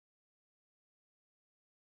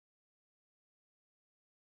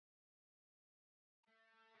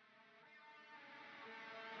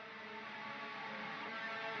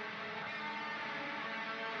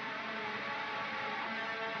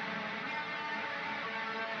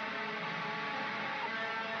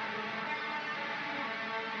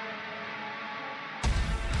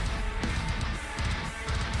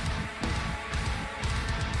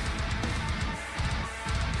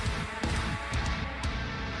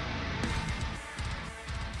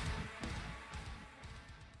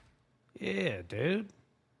Yeah, dude.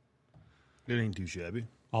 It ain't too shabby.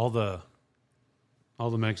 All the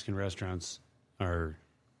Mexican restaurants are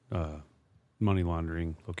money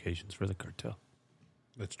laundering locations for the cartel.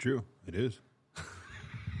 That's true. It is.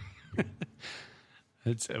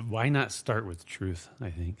 It's why not start with truth, I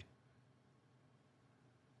think.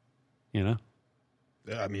 You know?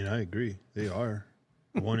 I mean, I agree. They are.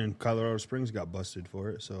 The one in Colorado Springs got busted for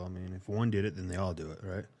it. So, I mean, if one did it, then they all do it,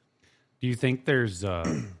 right? Do you think there's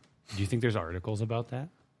articles about that?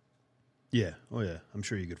 Yeah. Oh, yeah. I'm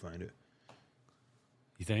sure you could find it.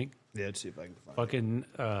 You think? Yeah, let's see if I can find Fucking,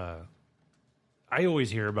 I always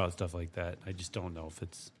hear about stuff like that. I just don't know if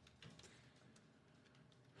it's...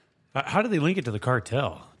 How do they link it to the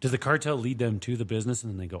cartel? Does the cartel lead them to the business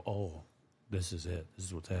and then they go, oh, this is it. This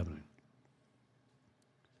is what's happening.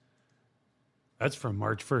 That's from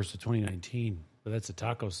March 1st of 2019, but that's a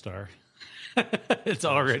taco star. It's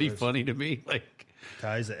already funny to me. Like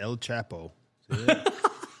Ties to El Chapo.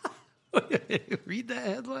 Read that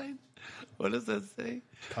headline. What does that say?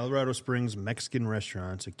 Colorado Springs Mexican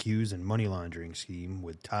restaurants accused in money laundering scheme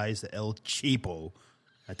with ties to El Chapo.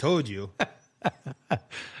 I told you.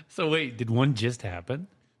 So wait, did one just happen?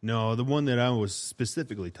 No, the one that I was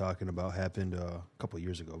specifically talking about happened a couple of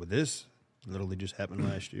years ago. But this literally just happened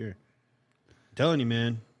last year. I'm telling you,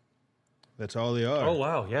 man. That's all they are. Oh,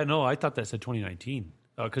 wow. Yeah, no, I thought that said 2019.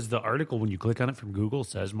 Because the article, when you click on it from Google,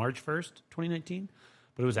 says March 1st, 2019.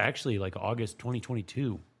 But it was actually like August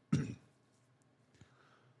 2022.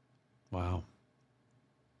 Wow.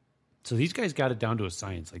 So these guys got it down to a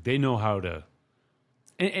science. Like, they know how to...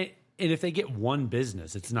 And if they get one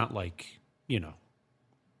business, it's not like,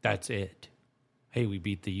 that's it. Hey, we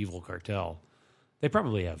beat the evil cartel. They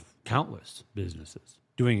probably have countless businesses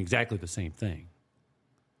doing exactly the same thing.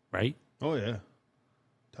 Right? Oh, yeah.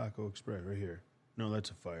 Taco Express right here. No, that's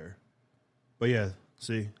a fire. But yeah,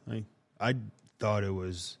 see, I thought it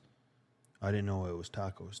was... I didn't know it was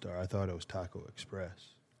Taco Star. I thought it was Taco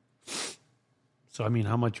Express. So, I mean,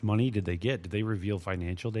 how much money did they get? Did they reveal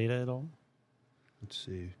financial data at all? Let's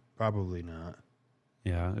see. Probably not.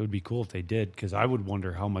 Yeah, it would be cool if they did, because I would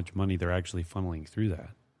wonder how much money they're actually funneling through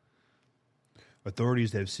that.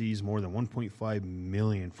 Authorities have seized more than $1.5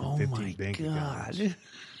 million from 15 bank accounts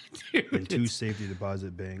and 2 safety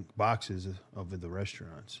deposit bank boxes of the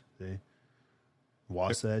restaurants. See?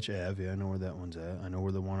 Wasatch Ave, yeah, I know where that one's at. I know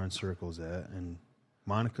where the one on Circle's at. And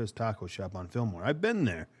Monica's Taco Shop on Fillmore. I've been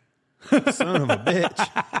there. Son of a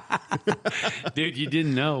bitch. Dude, you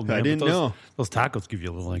didn't know, man. I didn't know. Those tacos give you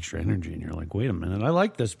a little extra energy, and you're like, wait a minute, I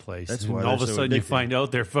like this place. That's and why all of a they're so sudden you addictive. find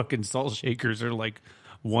out their fucking salt shakers are like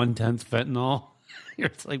 1/10 fentanyl. You're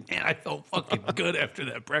just like, man, I felt fucking good after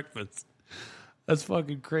that breakfast. That's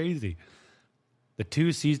fucking crazy. The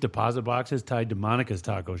 2 seized deposit boxes tied to Monica's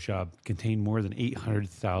Taco Shop contained more than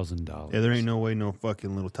 $800,000. Yeah, there ain't no way no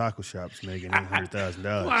fucking little taco shop's making $800,000.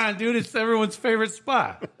 Come on, dude, it's everyone's favorite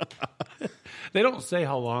spot. They don't say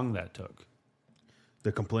how long that took.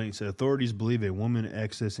 The complaint said authorities believe a woman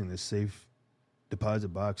accessing the safe deposit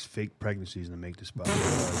box faked pregnancies to make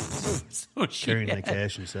deposits, So she carrying the had-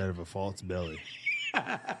 cash inside of a false belly.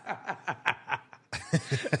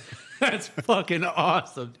 That's fucking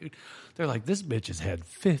awesome, dude. They're like, this bitch has had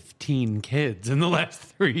 15 kids in the last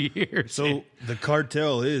 3 years. So the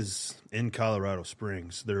cartel is in Colorado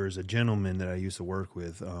Springs. There is a gentleman that I used to work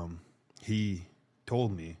with. He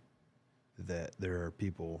told me that there are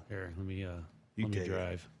people. Here, let me You let me take it.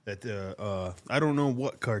 drive. That I don't know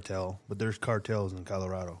what cartel, but there's cartels in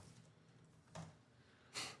Colorado.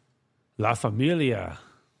 La Familia.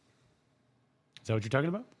 Is that what you're talking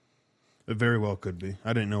about? It very well could be.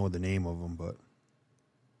 I didn't know the name of them, but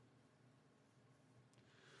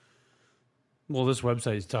Well, this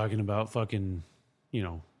website is talking about fucking,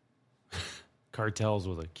 cartels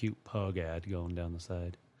with a cute pug ad going down the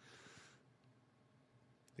side.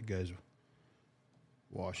 the guy's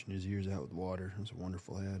washing his ears out with water. It's a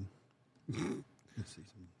wonderful ad. Let's see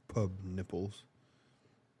some pub nipples.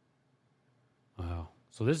 Wow.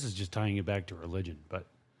 So this is just tying it back to religion, but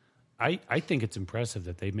I think it's impressive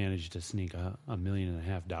that they managed to sneak $1.5 million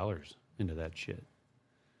into that shit.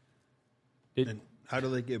 And how do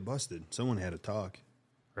they get busted? Someone had to talk.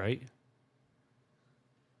 Right?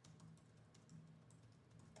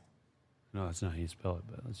 No, that's not how you spell it,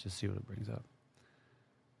 but let's just see what it brings up.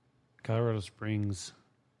 Colorado Springs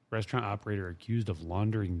restaurant operator accused of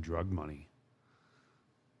laundering drug money.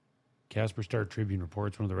 Casper Star Tribune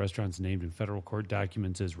reports one of the restaurants named in federal court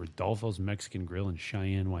documents is Rodolfo's Mexican Grill in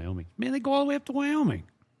Cheyenne, Wyoming. Man, they go all the way up to Wyoming.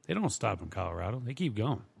 They don't stop in Colorado. They keep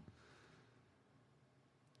going.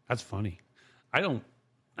 That's funny. I don't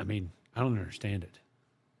understand it.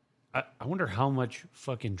 I wonder how much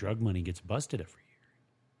fucking drug money gets busted every year.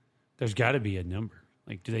 There's got to be a number.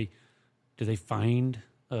 Like, do they find,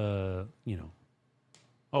 what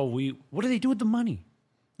do they do with the money?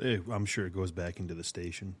 I'm sure it goes back into the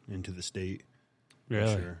station, into the state.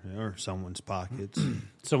 Really? Sure. Or someone's pockets.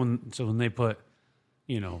 So when they put,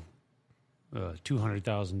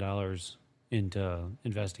 $200,000 into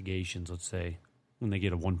investigations, let's say, when they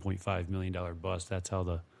get a $1.5 million bust, that's how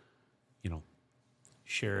the,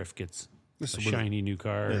 sheriff gets a shiny new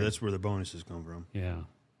car. Yeah, that's where the bonuses come from. Yeah.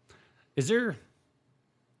 Is there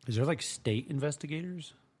like state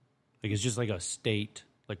investigators? Like it's just like a state,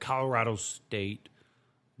 like Colorado State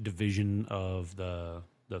Division of the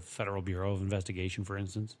Federal Bureau of Investigation, for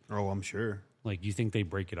instance? Oh, I'm sure. Like, do you think they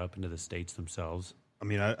break it up into the states themselves? I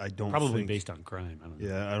mean, I don't Probably based on crime. I don't know.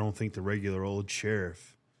 Yeah, I don't think the regular old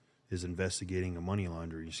sheriff is investigating a money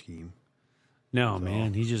laundering scheme. No,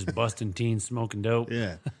 man. He's just busting teens smoking dope.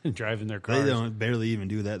 Yeah. And driving their cars. They don't barely even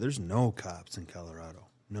do that. There's no cops in Colorado.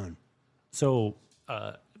 None. So,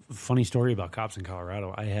 funny story about cops in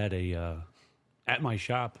Colorado. I had at my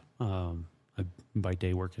shop, I by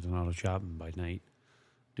day work at an auto shop, and by night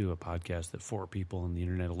do a podcast that 4 people on the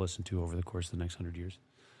internet will listen to over the course of the next 100 years.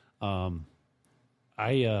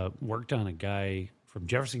 I worked on a guy from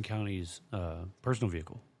Jefferson County's personal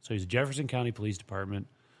vehicle. So he's a Jefferson County Police Department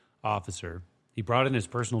officer. He brought in his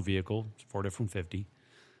personal vehicle, it's Ford F-150,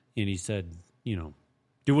 and he said, do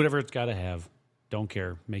whatever it's got to have. Don't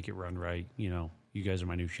care. Make it run right. You guys are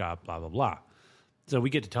my new shop, blah, blah, blah. So we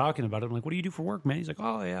get to talking about it. I'm like, what do you do for work, man? He's like,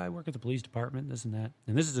 oh, yeah, I work at the police department, this and that.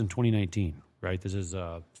 And this is in 2019, right? This is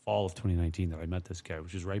fall of 2019 that I met this guy,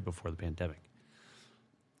 which is right before the pandemic.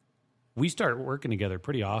 We start working together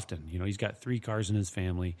pretty often. He's got 3 cars in his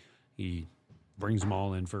family. He brings them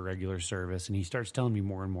all in for regular service, and he starts telling me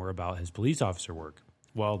more and more about his police officer work.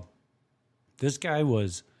 Well, this guy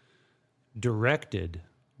was directed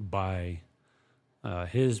by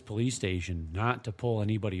his police station not to pull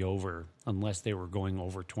anybody over unless they were going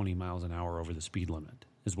over 20 miles an hour over the speed limit,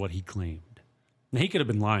 is what he claimed. Now, he could have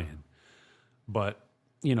been lying, but,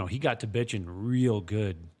 he got to bitching real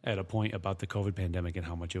good at a point about the COVID pandemic and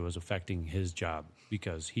how much it was affecting his job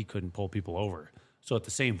because he couldn't pull people over. So at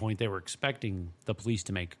the same point, they were expecting the police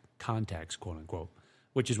to make contacts, quote unquote,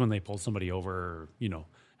 which is when they pull somebody over, or,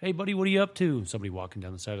 hey, buddy, what are you up to? Somebody walking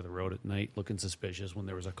down the side of the road at night looking suspicious when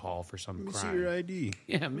there was a call for some crime. Let me see your ID.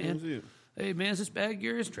 Yeah, man. Hey, man, is this bag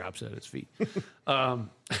yours? Drops it at his feet.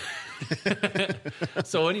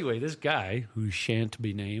 So anyway, this guy, who shan't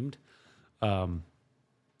be named, I'd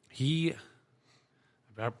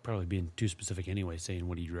probably being too specific anyway, saying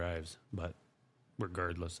what he drives, but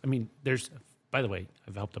regardless. I mean, by the way,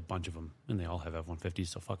 I've helped a bunch of them, and they all have F-150s,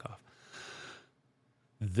 so fuck off.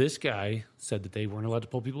 This guy said that they weren't allowed to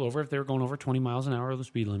pull people over if they were going over 20 miles an hour of the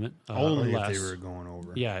speed limit. Only if they were going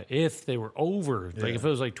over. Yeah, if they were over. Yeah. Like if it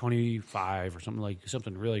was like 25 or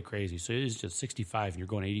something really crazy. So it was just 65 and you're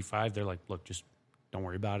going 85. They're like, look, just don't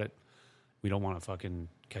worry about it. We don't want to fucking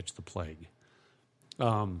catch the plague.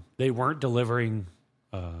 They weren't delivering.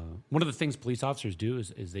 One of the things police officers do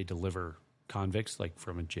is they deliver convicts like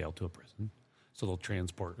from a jail to a prison. So they'll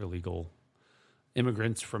transport illegal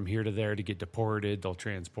immigrants from here to there to get deported. They'll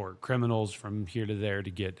transport criminals from here to there to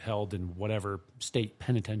get held in whatever state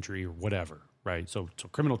penitentiary or whatever, right? So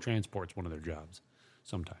criminal transport's one of their jobs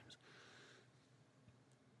sometimes.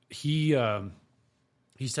 He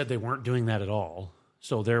said they weren't doing that at all.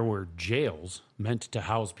 So there were jails meant to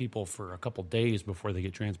house people for a couple days before they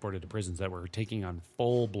get transported to prisons that were taking on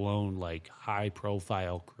full-blown, like,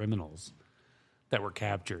 high-profile criminals that were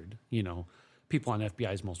captured, people on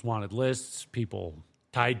FBI's most wanted lists, people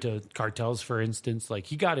tied to cartels, for instance. Like,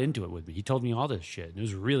 he got into it with me. He told me all this shit. And it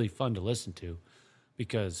was really fun to listen to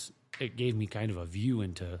because it gave me kind of a view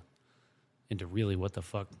into really what the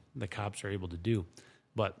fuck the cops are able to do.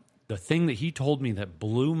 But the thing that he told me that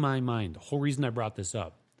blew my mind, the whole reason I brought this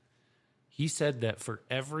up, he said that for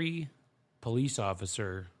every police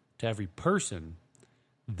officer to every person,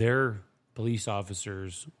 their police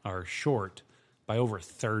officers are short by over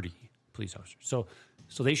 30 police officers.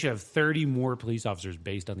 So they should have 30 more police officers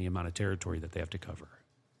based on the amount of territory that they have to cover.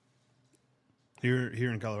 Here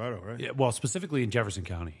in Colorado, right? Yeah, well, specifically in Jefferson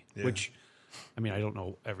County, which, I mean, I don't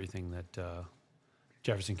know everything that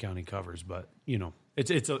Jefferson County covers, but,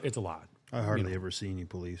 it's a lot. I hardly ever see any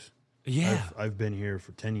police. Yeah. I've been here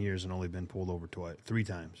for 10 years and only been pulled over 3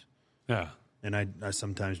 times. Yeah. And I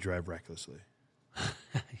sometimes drive recklessly.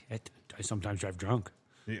 I sometimes drive drunk.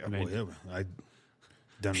 Yeah, I've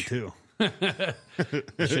done it too.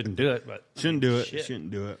 You shouldn't do it, but shouldn't do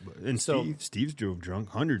it. But Steve's drove drunk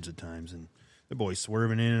hundreds of times, and the boy's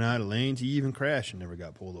swerving in and out of lanes. He even crashed and never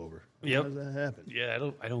got pulled over. How does that happen?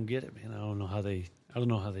 Yeah, I don't get it, man. I don't know how they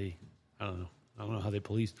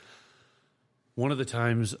police. One of the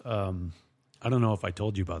times, I don't know if I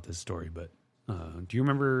told you about this story, but do you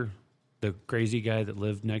remember the crazy guy that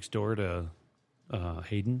lived next door to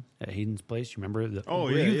Hayden at Hayden's place? You remember?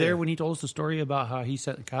 Were you there when he told us the story about how he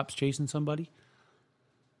set the cops chasing somebody?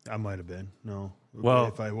 I might have been. No. Well,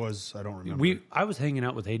 if I was, I don't remember. I was hanging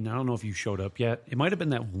out with Hayden. I don't know if you showed up yet. It might have been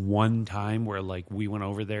that one time where like we went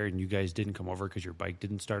over there and you guys didn't come over because your bike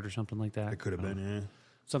didn't start or something like that. It could have been. Yeah.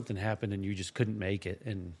 Something happened and you just couldn't make it,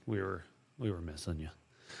 and we were missing you.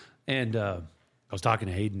 And I was talking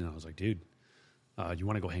to Hayden and I was like, dude, you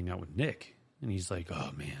want to go hang out with Nick? And he's like,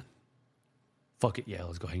 oh man, fuck it, yeah,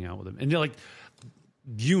 let's go hang out with him. And you're like,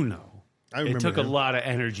 it took a lot of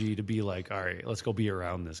energy to be like, all right, let's go be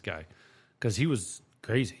around this guy, because he was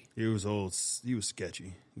crazy. He was old. He was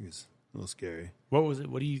sketchy. He was a little scary. What was it?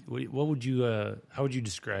 What would you? How would you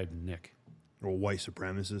describe Nick? A white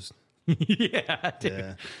supremacist. Yeah, dude.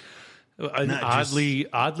 Yeah. An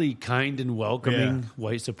oddly kind and welcoming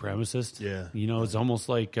white supremacist. Yeah, it's almost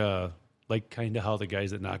like kind of how the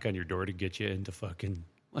guys that knock on your door to get you into fucking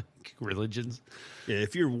like religions. Yeah,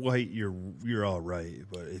 if you're white, you're all right.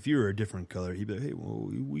 But if you're a different color, he'd be like, hey, well,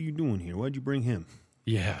 what are you doing here? Why'd you bring him?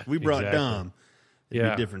 Yeah, we brought Dom. It'd be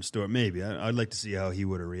a different story. Maybe I'd like to see how he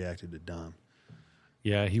would have reacted to Dom.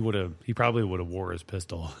 Yeah, he probably would have wore his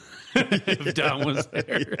pistol if Dom was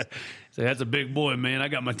there. Yeah. So that's a big boy, man. I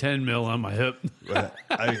got my 10 mil on my hip. But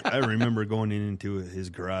I remember going into his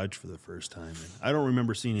garage for the first time. And I don't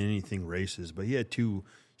remember seeing anything racist, but he had two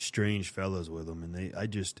strange fellows with him, and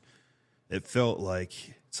it felt like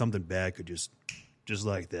something bad could just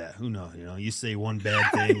like that. Who knows? You say one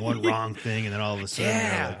bad thing, one wrong thing, and then all of a sudden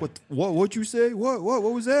you're like, what you say? What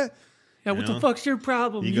was that? Yeah, what the fuck's your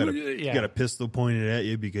problem? You got a pistol pointed at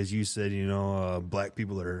you because you said, black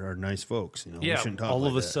people are nice folks. We shouldn't talk all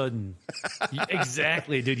like of a sudden.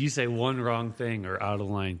 Exactly, dude. You say one wrong thing or out of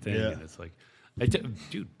line thing, and it's like,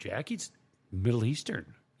 dude, Jackie's Middle Eastern,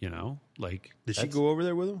 like. Did she go over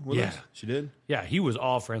there with him? Yeah. Us? She did? Yeah, he was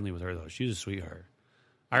all friendly with her, though. She was a sweetheart.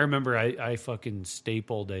 I remember I fucking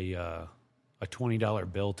stapled a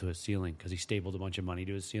 $20 bill to his ceiling because he stapled a bunch of money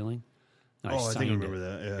to his ceiling. I think I remember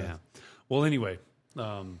that. Yeah. Well, anyway,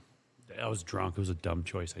 I was drunk. It was a dumb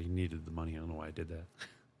choice. I needed the money. I don't know why I did that.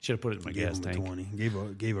 Should have put it in my gas tank. 20. Gave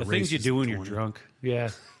a the things you do when 20. you're drunk.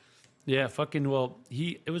 Yeah. Yeah, fucking, well,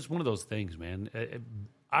 it was one of those things, man.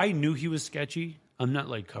 I knew he was sketchy. I'm not,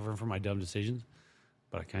 like, covering for my dumb decisions,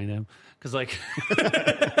 but I kind of am. Because, like,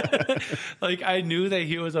 like, I knew that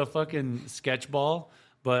he was a fucking sketchball,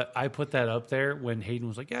 but I put that up there when Hayden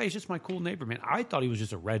was like, yeah, he's just my cool neighbor, man. I thought he was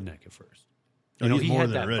just a redneck at first. He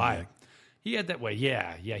had that vibe. He had that way.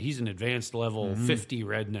 Yeah. He's an advanced level 50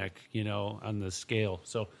 redneck, on the scale.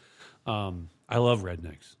 So I love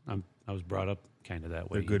rednecks. I was brought up kind of that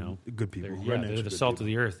way. They're good people. They're the salt of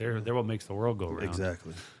the earth. They're what makes the world go around.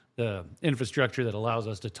 Exactly. The infrastructure that allows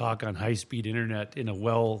us to talk on high-speed internet in a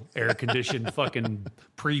air-conditioned fucking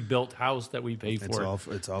pre-built house that we pay for.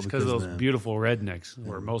 It's all because of those beautiful rednecks,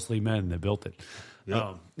 who are mostly men that built it.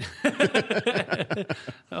 Yep.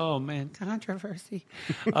 Oh, man, controversy.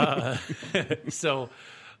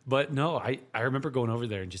 But no, I remember going over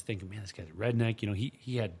there and just thinking, man, this guy's a redneck.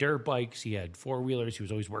 He had dirt bikes, he had four-wheelers, he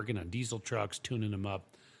was always working on diesel trucks, tuning them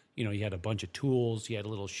up. He had a bunch of tools. He had a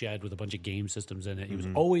little shed with a bunch of game systems in it. He was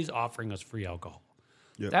always offering us free alcohol.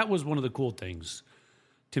 Yep. That was one of the cool things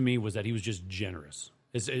to me, was that he was just generous.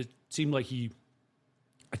 It seemed like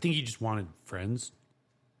I think he just wanted friends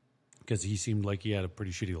because he seemed like he had a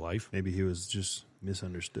pretty shitty life. Maybe he was just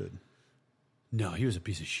misunderstood. No, he was a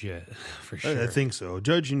piece of shit, for sure. I think so.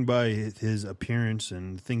 Judging by his appearance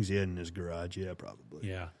and things he had in his garage, yeah, probably.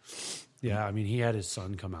 Yeah. Yeah, I mean, he had his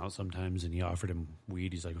son come out sometimes, and he offered him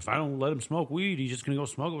weed. He's like, if I don't let him smoke weed, he's just going to go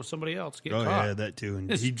smoke it with somebody else. Get caught. Yeah, that too.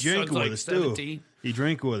 And he drank with us, 17. Too. He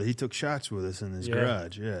drank with us. He took shots with us in his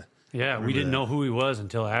garage, yeah. Yeah, we didn't know who he was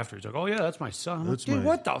until after. He's like, oh, yeah, that's my son. I'm like, dude,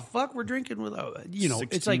 what the fuck? We're drinking with,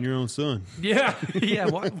 it's like... 16-year-old son. Yeah, yeah.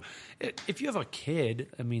 Well, if you have a kid,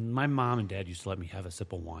 I mean, my mom and dad used to let me have a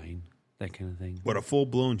sip of wine. That kind of thing. What, a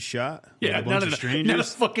full-blown shot? Yeah, with a bunch of strangers? Not a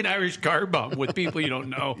fucking Irish car bump with people you don't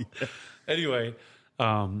know. Yeah. Anyway,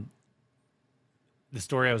 the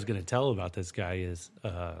story I was going to tell about this guy is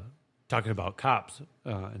talking about cops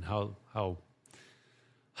and how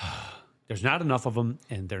there's not enough of them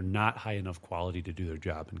and they're not high enough quality to do their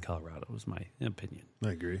job in Colorado, is my opinion.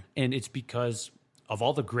 I agree. And it's because of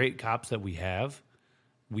all the great cops that we have,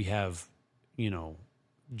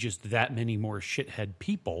 just that many more shithead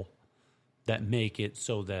people that make it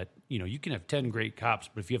so that, you can have 10 great cops,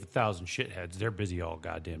 but if you have 1,000 shitheads, they're busy all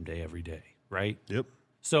goddamn day, every day, right? Yep.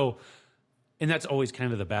 So, and that's always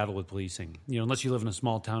kind of the battle with policing. Unless you live in a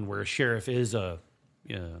small town where a sheriff is the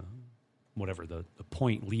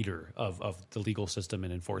point leader of the legal system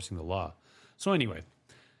and enforcing the law. So anyway,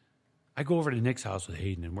 I go over to Nick's house with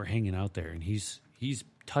Hayden, and we're hanging out there, and he's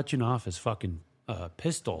touching off his fucking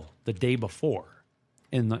pistol the day before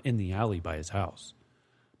in the alley by his house.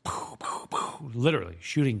 Literally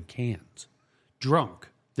shooting cans. Drunk.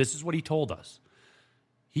 This is what he told us.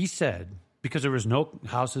 He said, because there was no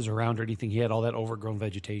houses around or anything, he had all that overgrown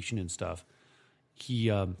vegetation and stuff. He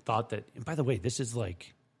thought that, and by the way, this is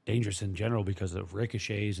like dangerous in general because of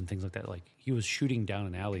ricochets and things like that. Like, he was shooting down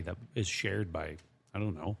an alley that is shared by, I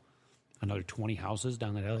don't know, another 20 houses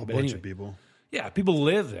down that alley. A bunch of people. Yeah, people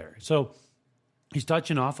live there. So he's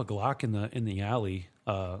touching off a Glock in the alley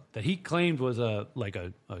that he claimed was a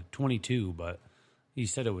 22, but he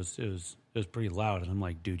said it was pretty loud. And I'm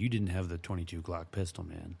like, dude, you didn't have the 22 Glock pistol,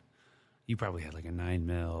 man. You probably had like a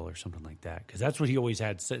 9mm or something like that, because that's what he always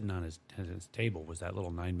had sitting on his table, was that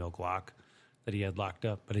little 9mm Glock that he had locked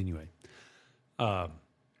up. But anyway,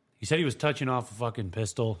 he said he was touching off a fucking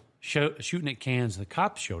pistol, shooting at cans. The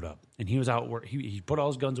cops showed up, and he was out where he put all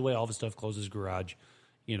his guns away, all of his stuff, closed his garage,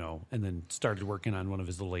 and then started working on one of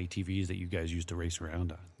his little ATVs that you guys used to race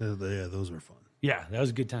around on. Yeah, those were fun. Yeah, that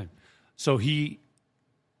was a good time. So he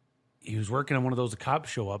was working on one of those. The cops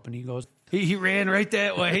show up, and he goes, he ran right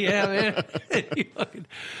that way. Yeah, man.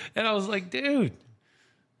 And I was like, dude,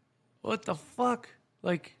 what the fuck?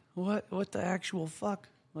 Like, what the actual fuck?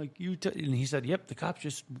 Like, and he said, yep, the cops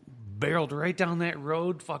just barreled right down that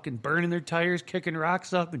road, fucking burning their tires, kicking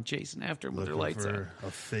rocks up, and chasing after him with their lights on. A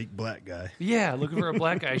fake black guy. Yeah, looking for a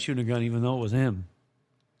black guy shooting a gun, even though it was him.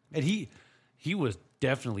 And he was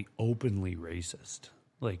definitely openly racist.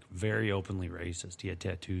 Like, very openly racist. He had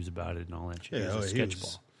tattoos about it and all that shit. Yeah, he was a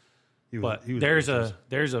sketchball. But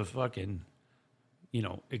there's a fucking,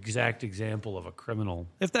 exact example of a criminal.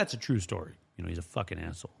 If that's a true story, he's a fucking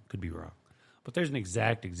asshole. Could be wrong. But there's an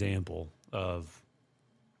exact example of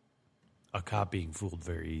a cop being fooled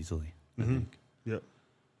very easily, I think. Yep.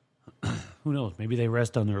 Who knows? Maybe they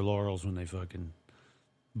rest on their laurels when they fucking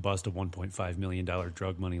bust a $1.5 million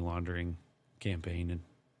drug money laundering campaign. And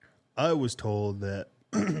I was told that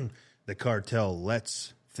the cartel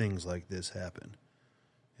lets things like this happen.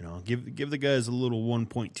 Give the guys a little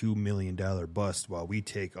 $1.2 million bust while we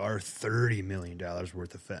take our $30 million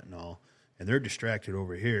worth of fentanyl, and they're distracted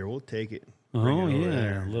over here. We'll take it. Oh,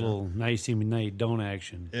 yeah. A little nicey night don't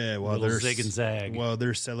action. Yeah, while they're zig and zag. While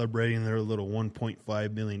they're celebrating their little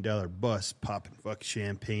 $1.5 million bust, popping fucking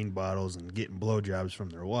champagne bottles and getting blowjobs from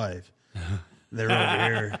their wife. They're over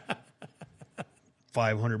here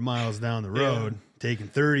 500 miles down the road taking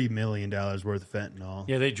 $30 million worth of fentanyl.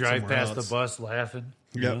 Yeah, they drive past the bus laughing.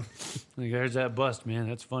 Yep. Like, there's that bust, man.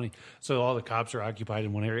 That's funny. So all the cops are occupied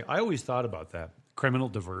in one area. I always thought about that. Criminal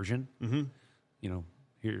diversion. Mm-hmm.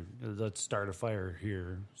 Here, let's start a fire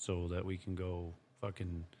here so that we can go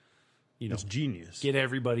fucking, it's genius. Get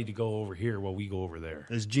everybody to go over here while we go over there.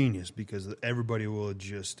 It's genius because everybody will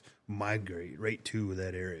just migrate right to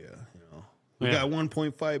that area. We got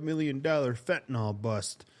 $1.5 million fentanyl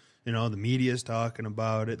bust. The media's talking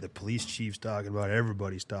about it. The police chief's talking about it.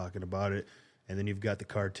 Everybody's talking about it. And then you've got the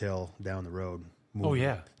cartel down the road.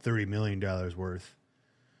 $30 million worth.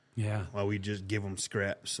 Yeah. While we just give them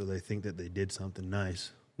scraps so they think that they did something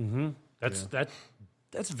nice. Mm-hmm.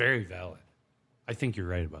 That's very valid. I think you're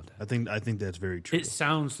right about that. I think that's very true. It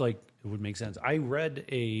sounds like it would make sense. I read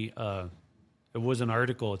it was an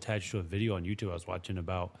article attached to a video on YouTube I was watching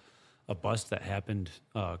about a bust that happened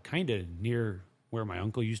kind of near where my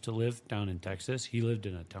uncle used to live down in Texas. He lived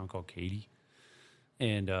in a town called Katy.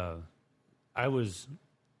 And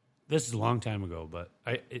this is a long time ago, but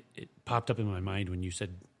it popped up in my mind when you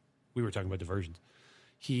said we were talking about diversions.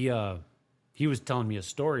 He was telling me a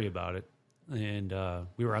story about it, and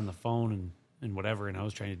we were on the phone and whatever, and I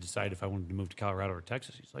was trying to decide if I wanted to move to Colorado or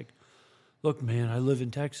Texas. He's like, look, man, I live in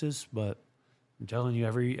Texas, but I'm telling you,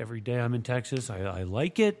 every day I'm in Texas, I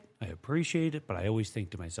like it, I appreciate it, but I always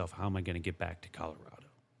think to myself, how am I going to get back to Colorado?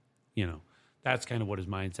 That's kind of what his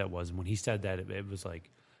mindset was. And when he said that, it was like,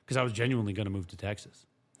 because I was genuinely going to move to Texas.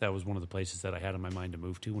 That was one of the places that I had in my mind to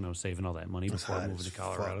move to when I was saving all that money before moving to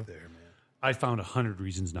Colorado. Fuck there, man. I found 100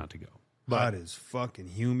 reasons not to go. Hot is fucking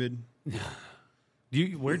humid.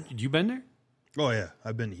 Did you been there? Oh yeah,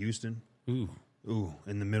 I've been to Houston. Ooh,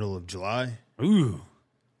 in the middle of July. Ooh.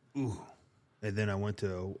 And then I went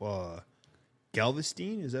to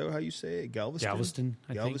Galveston? Is that how you say it? Galveston? Galveston,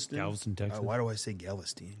 I think. Galveston, Texas. Why do I say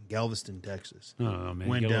Galveston? Galveston, Texas. I don't know, man.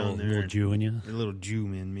 Went down there. Little Jew in you. A little Jew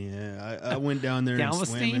in me. Yeah. I went down there and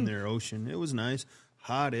swam in their ocean. It was nice.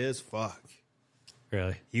 Hot as fuck.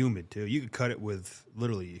 Really? Humid, too. You could cut it with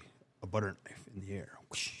literally a butter knife in the air.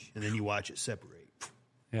 And then you watch it separate.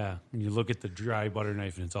 Yeah. And you look at the dry butter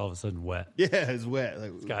knife and it's all of a sudden wet. Yeah, it's wet.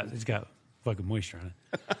 Like, it's got fucking moisture on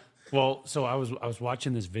it. Well, so I was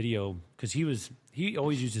watching this video because he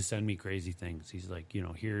always used to send me crazy things. He's like,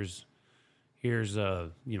 here's a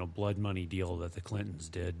blood money deal that the Clintons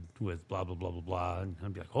did with blah blah blah blah blah, and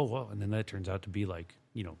I'd be like, oh well, and then that turns out to be like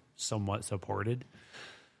somewhat supported,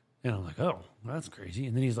 and I'm like, oh, that's crazy.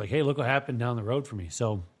 And then he's like, hey, look what happened down the road for me.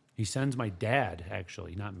 So he sends my dad,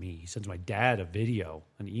 actually not me, he sends my dad a video,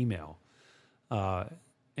 an email,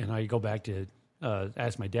 and I go back to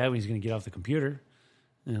ask my dad when he's going to get off the computer.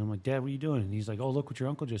 And I'm like, Dad, what are you doing? And he's like, oh, look what your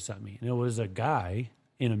uncle just sent me. And it was a guy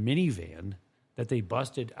in a minivan that they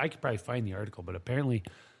busted. I could probably find the article, but apparently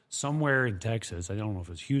somewhere in Texas, I don't know if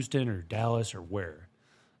it was Houston or Dallas or where,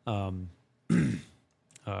 or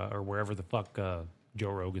wherever the fuck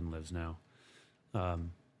Joe Rogan lives now.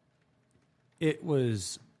 It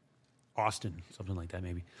was Austin, something like that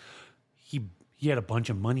maybe. He had a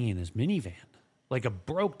bunch of money in his minivan. Like a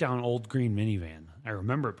broke down old green minivan. I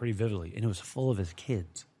remember it pretty vividly. And it was full of his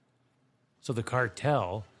kids. So the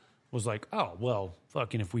cartel was like, oh, well,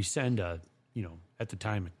 fucking if we send at the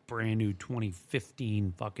time, a brand new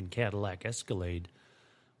 2015 fucking Cadillac Escalade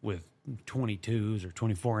with 22s or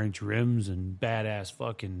 24-inch rims and badass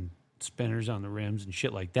fucking spinners on the rims and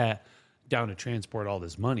shit like that down to transport all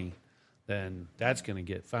this money, then that's going to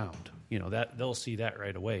get found. That they'll see that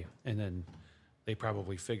right away. And then they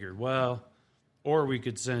probably figured, well, or we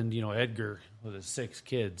could send, Edgar with his 6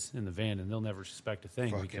 kids in the van, and they'll never suspect a thing.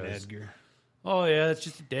 Fucking because Edgar. Oh, yeah, it's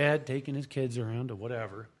just a dad taking his kids around or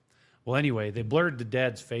whatever. Well, anyway, they blurred the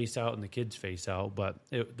dad's face out and the kid's face out, but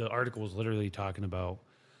the article was literally talking about,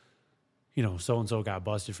 so-and-so got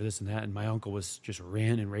busted for this and that, and my uncle was just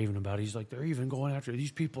ranting and raving about it. He's like, they're even going after,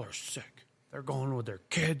 these people are sick. They're going with their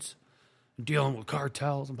kids and dealing with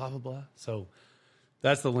cartels and blah, blah, blah. So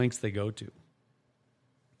that's the links they go to.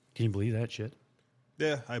 Can you believe that shit?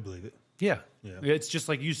 Yeah, I believe it. Yeah. It's just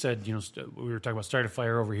like you said, we were talking about start a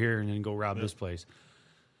fire over here and then go rob this place.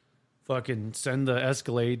 Fucking send the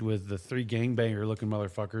Escalade with the 3 gangbanger-looking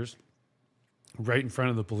motherfuckers right in front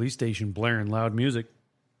of the police station blaring loud music,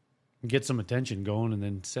 get some attention going, and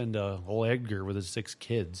then send old Edgar with his 6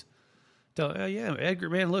 kids. Tell, yeah, Edgar,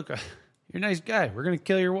 man, look, you're a nice guy. We're going to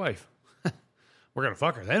kill your wife. We're going to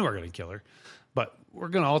fuck her. Then we're going to kill her. But we're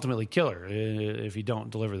going to ultimately kill her if you don't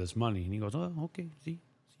deliver this money. And he goes, oh, okay, see,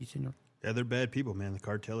 senor. Yeah, they're bad people, man. The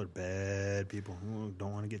cartel are bad people.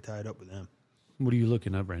 Don't want to get tied up with them. What are you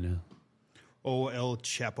looking up right now? Oh, El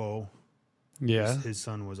Chapo. Yeah. His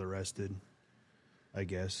son was arrested, I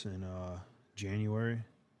guess, in January.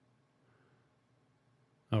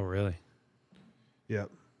 Oh, really? Yep.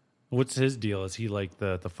 What's his deal? Is he like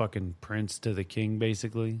the fucking prince to the king,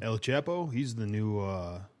 basically? El Chapo, he's the new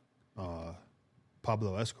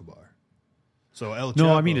Pablo Escobar. So El Chapo.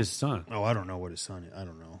 No, I mean his son. Oh, I don't know what his son is. I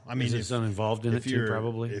don't know. I mean, is his son involved in it too,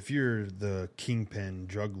 probably? If you're the kingpin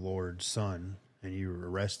drug lord's son and you were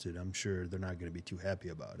arrested, I'm sure they're not going to be too happy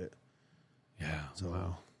about it. Yeah. So,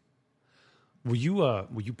 wow. Will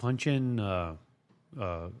you punch in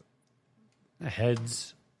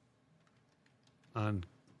heads on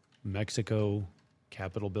Mexico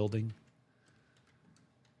Capitol building?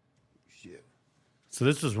 Shit. So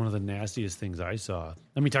this was one of the nastiest things I saw.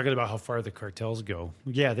 I mean, talking about how far the cartels go.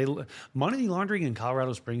 Yeah, money laundering in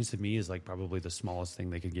Colorado Springs to me is like probably the smallest thing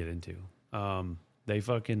they could get into.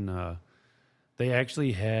 They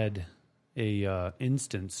actually had a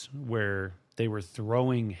instance where they were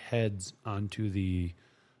throwing heads onto the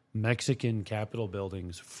Mexican Capitol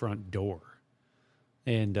building's front door,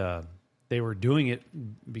 and they were doing it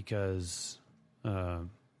because who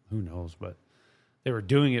knows, but. They were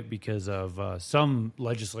doing it because of some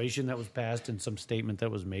legislation that was passed and some statement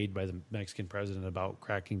that was made by the Mexican president about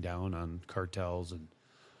cracking down on cartels and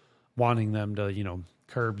wanting them to,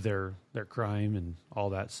 curb their crime and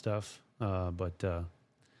all that stuff. I don't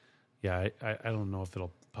know if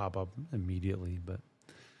it'll pop up immediately, but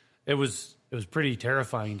it was pretty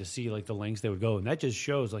terrifying to see like the lengths they would go, and that just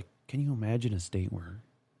shows like, can you imagine a state where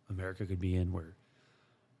America could be in where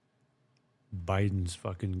Biden's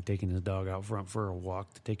fucking taking his dog out front for a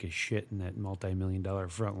walk to take a shit in that multi-million-dollar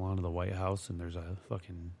front lawn of the White House, and there's a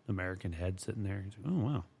fucking American head sitting there. He's like, oh,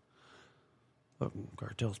 wow. Fucking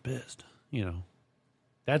cartel's pissed.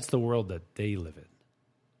 That's the world that they live in.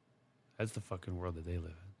 That's the fucking world that they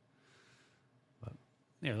live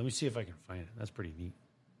Yeah, let me see if I can find it. That's pretty neat.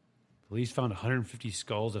 Police found 150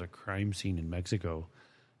 skulls at a crime scene in Mexico.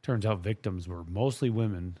 Turns out victims were mostly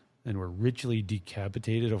women and were ritually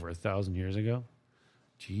decapitated over 1,000 years ago.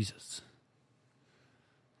 Jesus.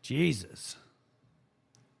 You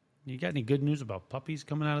got any good news about puppies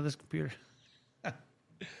coming out of this computer?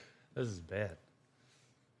 This is bad.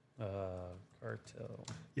 Cartel.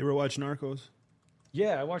 You ever watch Narcos?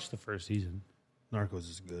 Yeah, I watched the first season. Narcos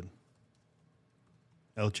is good.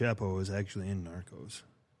 El Chapo was actually in Narcos.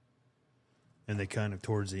 And they kind of,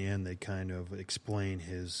 towards the end, they kind of explain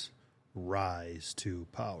his rise to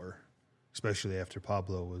power, especially after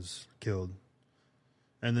Pablo was killed.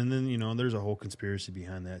 And then you know, there's a whole conspiracy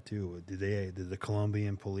behind that too. Did the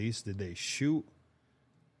Colombian police, did they shoot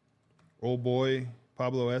old boy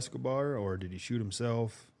Pablo Escobar, or did he shoot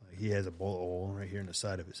himself? He has a bullet hole right here in the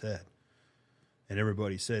side of his head. And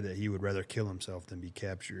everybody said that he would rather kill himself than be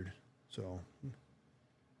captured. So,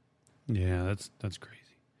 yeah, that's crazy.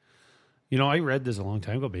 You know, I read this a long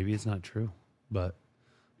time ago. Maybe it's not true, but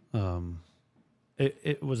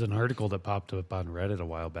it was an article that popped up on Reddit a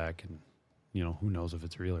while back, and you know, who knows if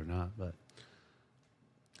it's real or not. But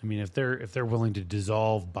I mean, if they're willing to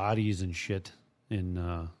dissolve bodies and shit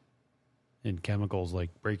in chemicals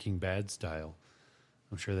like Breaking Bad style,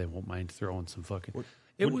 I'm sure they won't mind throwing some fucking.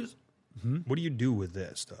 What do you do with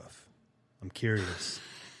that stuff? I'm curious.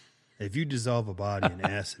 If you dissolve a body in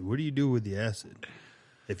acid, what do you do with the acid?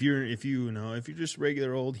 If you're just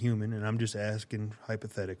regular old human, and I'm just asking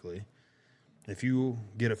hypothetically, if you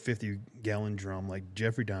get a 50-gallon drum like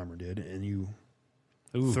Jeffrey Dahmer did, and you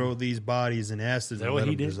throw these bodies in acid and let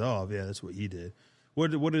them dissolve, yeah, that's what he did.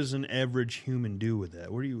 What does an average human do with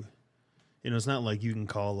that? What do you? You know, it's not like you can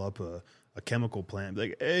call up a chemical plant and be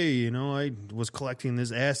like, hey, you know, I was collecting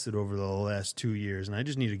this acid over the last 2 years, and I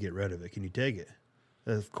just need to get rid of it. Can you take it?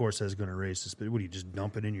 That, of course, that's going to raise suspicion. What do you just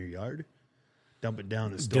dump it in your yard? Dump it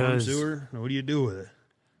down the storm sewer? What do you do with it?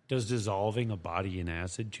 Does dissolving a body in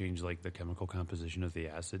acid change like the chemical composition of the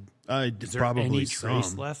acid? Is there probably any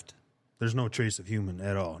trace left? There's no trace of human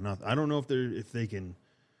at all. I don't know if they can.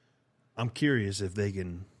 I'm curious if they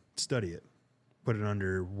can study it, put it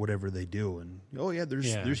under whatever they do, and there's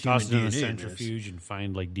human toss it in a DNA centrifuge and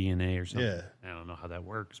find like DNA or something. Yeah, I don't know how that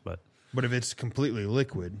works, but if it's completely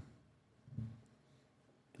liquid.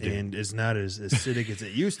 And it's not as acidic as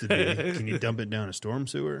it used to be. Can you dump it down a storm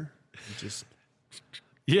sewer?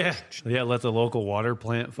 Let the local water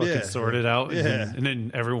plant fucking sort it out, and then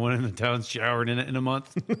everyone in the town's showered in it in a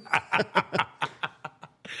month.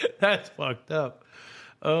 That's fucked up.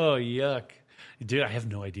 Oh, yuck. Dude, I have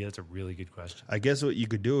no idea. That's a really good question. I guess what you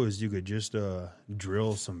could do is you could just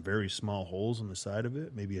drill some very small holes on the side of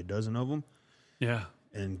it, maybe a dozen of them. Yeah.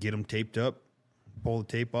 And get them taped up. Pull the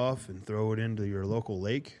tape off and throw it into your local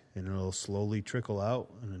lake, and it'll slowly trickle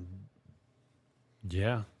out. And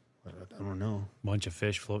then, I don't know. Bunch of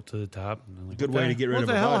fish float to the top. And like, good way to get rid of a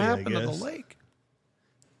body, what the hell happened to the lake?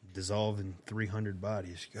 Dissolve in 300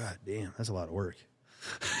 bodies. God damn, that's a lot of work.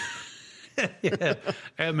 Yeah,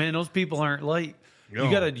 hey, man, those people aren't light. No.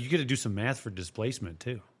 You gotta do some math for displacement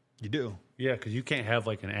too. You do, yeah, because you can't have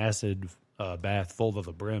like an acid bath full to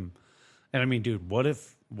the brim. And I mean, dude, what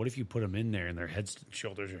if you put them in there and their heads and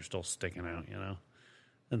shoulders are still sticking out, you know?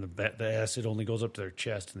 And the acid only goes up to their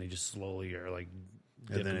chest, and they just slowly are like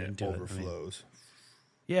dipping and then into it overflows.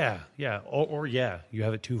 Yeah. Or you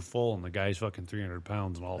have it too full, and the guy's fucking 300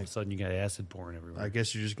 pounds, and all of a sudden you got acid pouring everywhere. I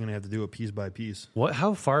guess you're just going to have to do it piece by piece.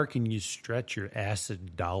 How far can you stretch your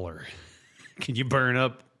acid dollar? Can you burn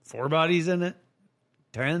up 4 bodies in it?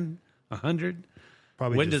 10? 100?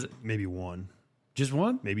 Probably maybe 1. Just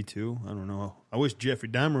 1? Maybe 2. I don't know. I wish Jeffrey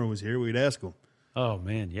Dahmer was here. We'd ask him. Oh,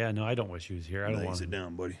 man. Yeah, no, I don't wish he was here. I don't want to sit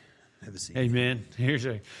down, buddy. Have a seat. Hey, man, here's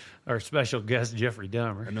our special guest, Jeffrey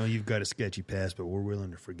Dahmer. I know you've got a sketchy past, but we're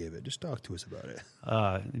willing to forgive it. Just talk to us about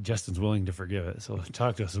it. Justin's willing to forgive it, so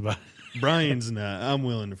talk to us about it. Brian's not. I'm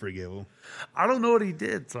willing to forgive him. I don't know what he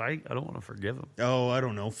did, so I don't want to forgive him. Oh, I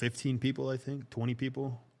don't know. 15 people, I think. 20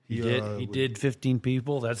 people. He did 15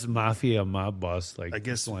 people. That's mafia mob boss, like, I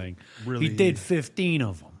guess slang. Really, he did 15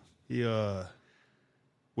 of them. He I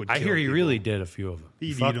hear he really did a few of them.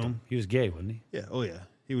 He fucked them. He was gay, wasn't he? Yeah. Oh, yeah.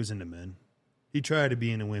 He was into men. He tried to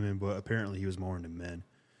be into women, but apparently he was more into men.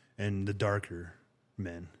 And the darker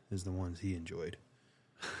men is the ones he enjoyed.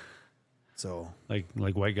 So, like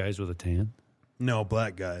white guys with a tan? No,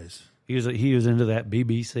 black guys. He was into that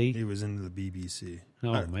BBC? He was into the BBC.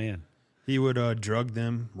 Oh, man. He would drug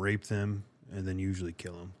them, rape them, and then usually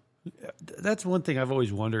kill them. That's one thing I've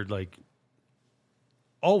always wondered, like,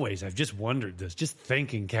 always, I've just wondered this, just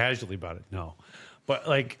thinking casually about it. No. But,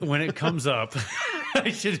 like, when it comes up,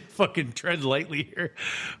 I should fucking tread lightly here.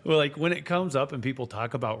 Well, like when it comes up and people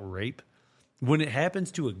talk about rape, when it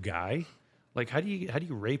happens to a guy, like how do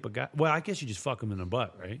you rape a guy? Well, I guess you just fuck him in the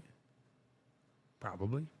butt, right?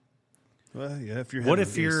 Probably. Well, yeah. If you're what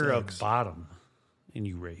if you're a bottom and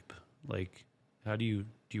you rape? Like, how do you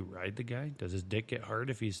ride the guy? Does his dick get hard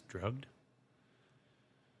if he's drugged?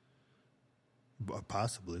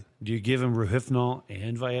 Possibly. Do you give him Rohypnol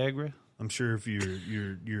and Viagra? I'm sure if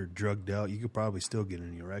you're drugged out, you could probably still get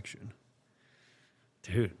an erection.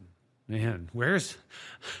 Dude, man,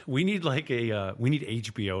 we need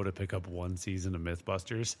HBO to pick up one season of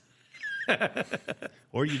Mythbusters.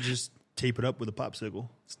 Or you just tape it up with a popsicle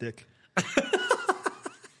stick.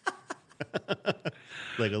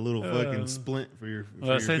 Like a little fucking splint for your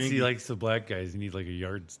since pinky. he likes the black guys, you need like a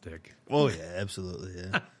yardstick. Oh yeah, absolutely,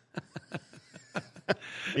 yeah.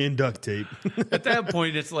 And duct tape. At that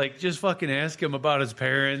point, it's like just fucking ask him about his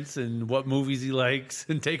parents and what movies he likes,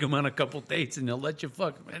 and take him on a couple dates, and they'll let you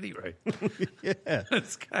fuck him anyway. Yeah,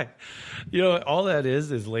 This guy, all that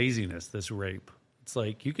is laziness. This rape. It's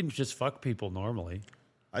like you can just fuck people normally.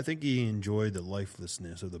 I think he enjoyed the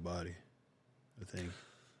lifelessness of the body. I think.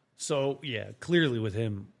 So yeah, clearly with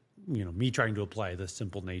him, me trying to apply the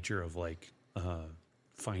simple nature of like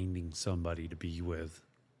finding somebody to be with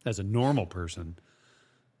as a normal person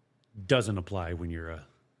doesn't apply when you're a,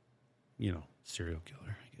 serial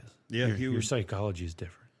killer, I guess. Yeah, your psychology is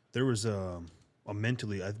different. There was I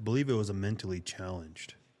believe it was a mentally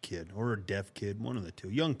challenged kid or a deaf kid, one of the two,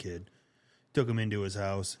 young kid, took him into his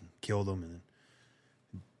house and killed him and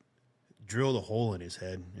drilled a hole in his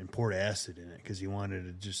head and poured acid in it because he wanted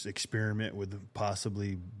to just experiment with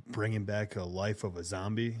possibly bringing back a life of a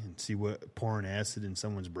zombie and see what pouring acid in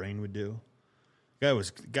someone's brain would do. Guy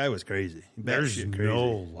was crazy. There's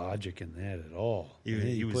no logic in that at all.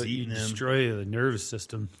 He was eating them. Destroy the nervous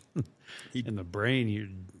system in the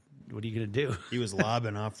brain. What are you going to do? He was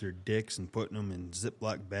lobbing off their dicks and putting them in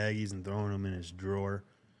Ziploc baggies and throwing them in his drawer.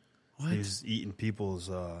 What? He was eating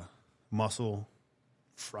people's muscle,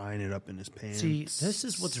 frying it up in his pants. See, this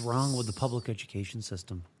is what's wrong with the public education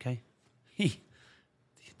system, okay?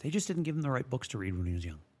 They just didn't give him the right books to read when he was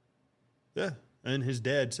young. Yeah. And his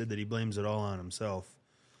dad said that he blames it all on himself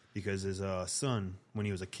because his son, when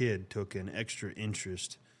he was a kid, took an extra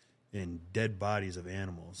interest in dead bodies of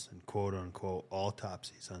animals and quote-unquote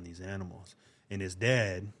autopsies on these animals. And his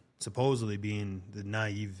dad, supposedly being the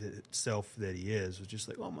naive self that he is, was just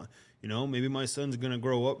like, oh, maybe my son's going to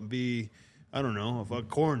grow up and be, I don't know, a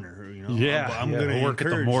coroner. Yeah, I'm going to work at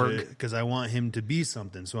the morgue because I want him to be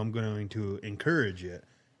something, so I'm going to encourage it.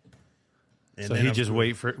 And so he just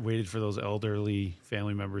waited for those elderly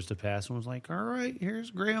family members to pass and was like, all right,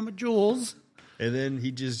 here's Grandma Jules. And then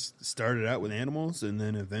he just started out with animals and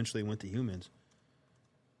then eventually went to humans.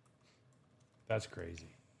 That's crazy.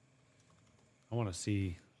 I want to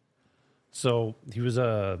see. So he was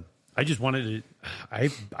I just wanted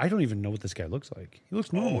to. I don't even know what this guy looks like. He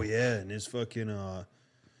looks normal. Oh, yeah. And his fucking,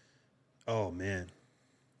 oh, man.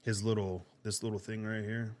 This little thing right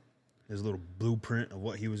here, his little blueprint of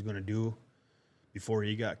what he was going to do before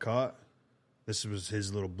he got caught. This was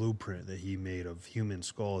his little blueprint that he made of human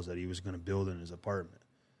skulls that he was going to build in his apartment.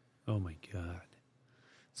 Oh my God!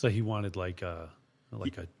 So he wanted like a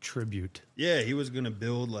tribute. Yeah, he was going to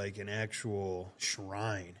build like an actual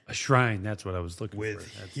shrine. A shrine. That's what I was looking with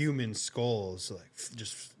for. With human skulls, like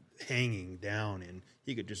just hanging down, and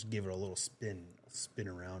he could just give it a little spin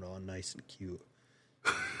around, all nice and cute.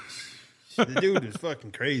 The dude is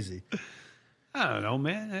fucking crazy. I don't know,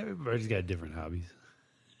 man. Everybody's got different hobbies.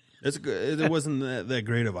 It wasn't that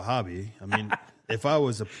great of a hobby. I mean, if I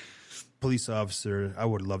was a police officer, I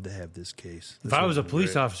would love to have this case. If I was a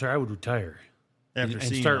police officer, I would retire and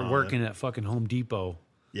start working at fucking Home Depot.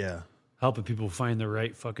 Yeah. Helping people find the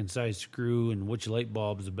right fucking size screw and which light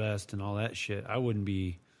bulb is the best and all that shit. I wouldn't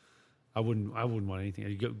want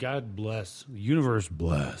anything. God bless. The universe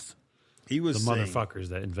bless. He was the motherfuckers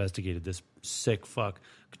that investigated this sick fuck.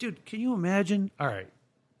 Dude, can you imagine? All right.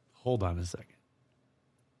 Hold on a second.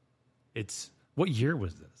 What year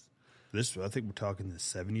was this? I think we're talking the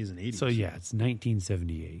 70s and 80s. So yeah, it's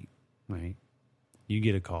 1978, right? You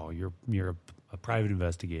get a call. You're a private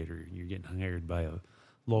investigator. You're getting hired by a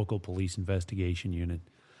local police investigation unit.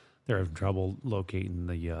 They're having trouble locating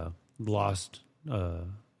the lost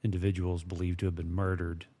individuals believed to have been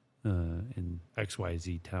murdered in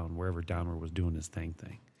XYZ town, wherever Dahmer was doing his thing.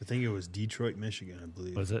 I think it was Detroit, Michigan, I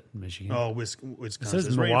believe. Was it Michigan? Oh, Wisconsin. It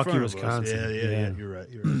says Milwaukee, Wisconsin. Yeah, you're right.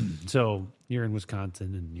 So you're in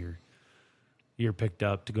Wisconsin, and you're picked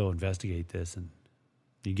up to go investigate this, and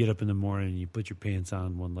you get up in the morning, and you put your pants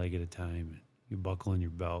on one leg at a time, and you buckle in your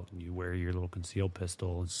belt and you wear your little concealed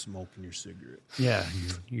pistol and Smoking your cigarette. yeah,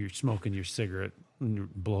 you're smoking your cigarette and you're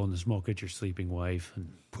blowing the smoke at your sleeping wife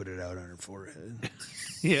and Put it out on her forehead.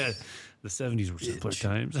 yeah, the 70s were simpler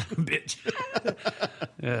times. Bitch.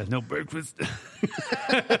 Yeah, no breakfast.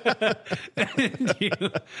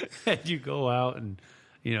 and you go out and,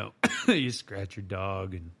 you know, you scratch your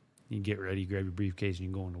dog and you get ready, grab your briefcase and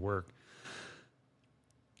you go into work.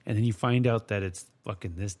 And then you find out that it's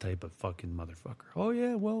fucking this type of fucking motherfucker. Oh,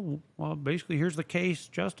 yeah, well, basically, here's the case,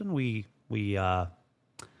 Justin. We know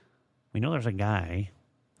there's a guy,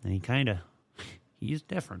 and he's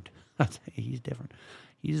different. He's different.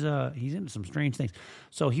 He's into some strange things.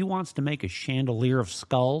 So he wants to make a chandelier of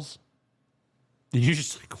skulls. And you're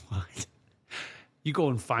just like, what? You go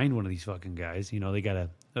and find one of these fucking guys. You know, they got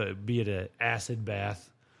be it an acid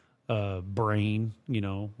bath brain, you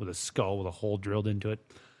know, with a skull with a hole drilled into it.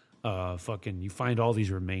 You find all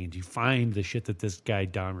these remains. You find the shit that this guy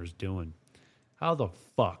Dahmer's doing. How the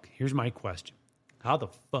fuck? Here's my question. How the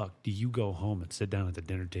fuck do you go home and sit down at the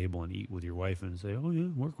dinner table and eat with your wife and say, oh, yeah,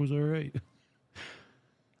 work was all right?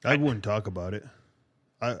 I wouldn't talk about it.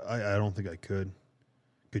 I don't think I could.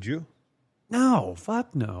 Could you? No,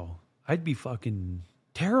 fuck no. I'd be fucking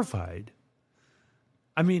terrified.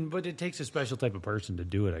 I mean, but it takes a special type of person to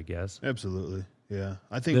do it, I guess. Absolutely. Yeah.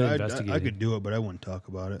 I think I could do it, but I wouldn't talk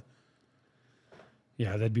about it.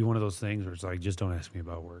 Yeah, that'd be one of those things where it's like, just don't ask me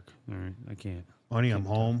about work. All right, I can't. Honey, I'm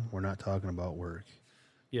home. We're not talking about work.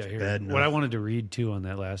 Yeah, here. What I wanted to read, too, on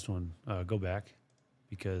that last one, go back,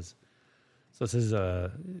 because, so it says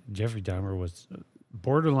Jeffrey Dahmer was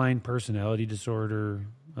borderline personality disorder.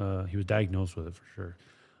 He was diagnosed with it for sure.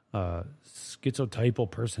 Schizotypal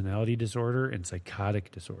personality disorder and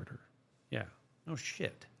psychotic disorder. Yeah, no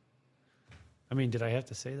shit. I mean, did I have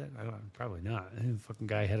to say that? Probably not. The fucking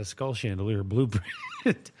guy had a skull chandelier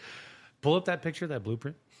blueprint. Pull up that picture, that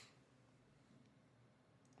blueprint.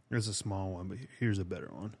 There's a small one, but here's a better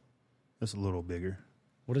one. That's a little bigger.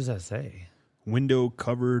 What does that say? Window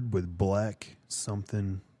covered with black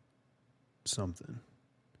something.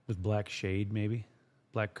 With black shade, maybe?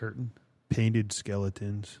 Black curtain? Painted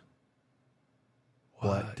skeletons. What?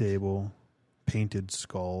 Black table. Painted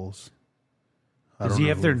skulls. Does he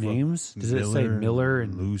have their names? Does it say Miller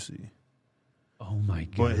and Lucy? Oh my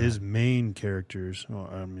god! But his main characters,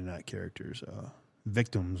 not characters,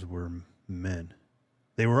 victims were men.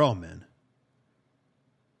 They were all men.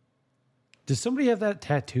 Does somebody have that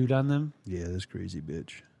tattooed on them? Yeah, this crazy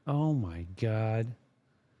bitch. Oh my god!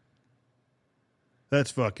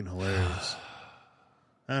 That's fucking hilarious.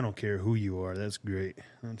 I don't care who you are. That's great.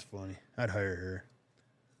 That's funny. I'd hire her.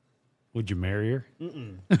 Would you marry her?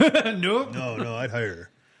 Nope. No, I'd hire her.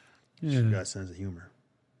 Yeah. She's got a sense of humor.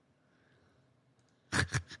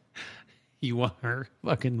 You want her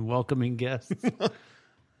fucking welcoming guests?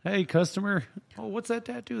 Hey, customer. Oh, what's that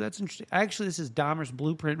tattoo? That's interesting. Actually, this is Dahmer's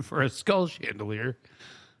blueprint for a skull chandelier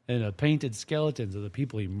and painted skeletons of the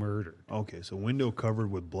people he murdered. Okay, so window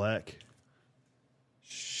covered with black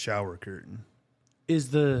shower curtain. Is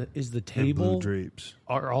the table and blue drapes?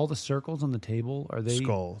 Are all the circles on the table? Are they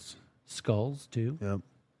skulls? Skulls too? Yep.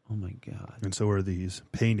 Oh my god! And so are these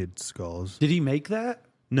painted skulls. Did he make that?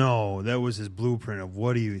 No, that was his blueprint of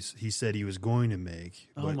what he said he was going to make.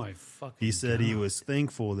 Oh my fucking! He said he was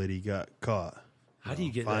thankful that he got caught. How do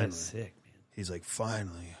you get that sick, man? He's like,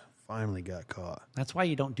 finally got caught. That's why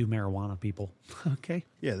you don't do marijuana, people. Okay.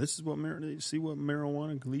 Yeah, this is what see what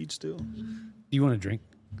marijuana leads to. Do you want a drink?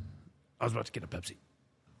 I was about to get a Pepsi.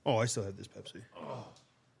 Oh, I still have this Pepsi. Oh.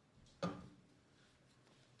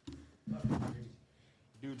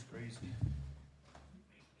 Dude's crazy. Makes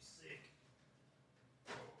me sick.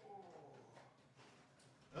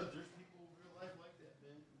 There's people in real life like that,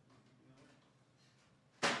 man.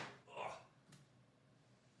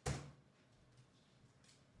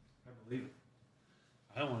 I believe it.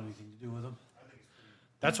 I don't want anything to do with them.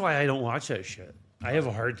 That's why I don't watch that shit. I have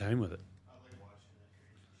a hard time with it.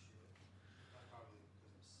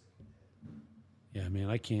 Yeah, man,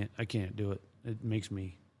 I can't do it. It makes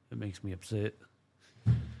me upset.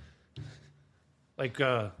 Like,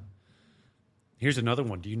 here's another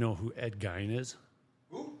one. Do you know who Ed Gein is?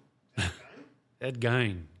 Who? Ed Gein? Ed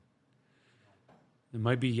Gein. It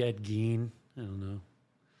might be Ed Gein. I don't know.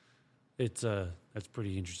 It's that's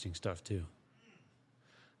pretty interesting stuff too.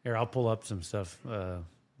 Here, I'll pull up some stuff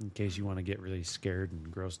in case you want to get really scared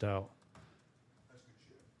and grossed out.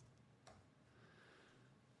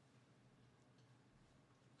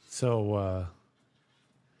 So,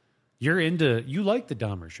 you like the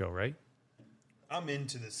Dahmer show, right? I'm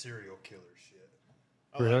into the serial killer shit.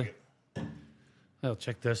 Really? Like it. Well,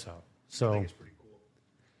 check this out. So, I think it's pretty cool.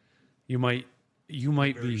 you might you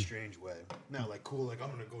might Very be strange way. Not like cool, like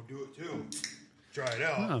I'm going to go do it too. Try it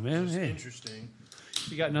out. Oh, man, It's hey. interesting.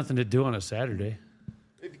 You got nothing to do on a Saturday.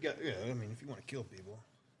 If you got, if you want to kill people.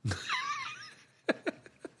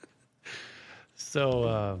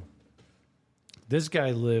 So, this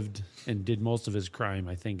guy lived and did most of his crime,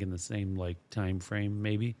 I think, in the same like time frame,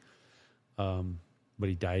 maybe. But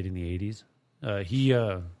he died in the 80s.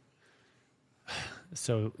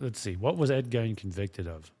 So let's see. What was Ed Gein convicted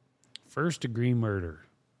of? First-degree murder.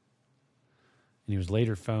 And he was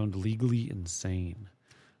later found legally insane.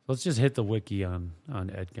 Let's just hit the wiki on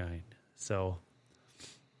Ed Gein. So,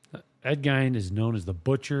 Ed Gein is known as the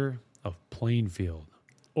Butcher of Plainfield,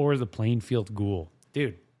 or the Plainfield Ghoul.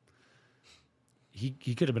 Dude,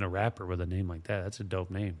 he could have been a rapper with a name like that. That's a dope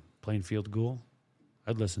name. Plainfield Ghoul.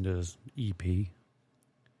 I'd listen to his EP.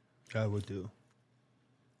 I would do.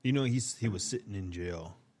 You know, he was sitting in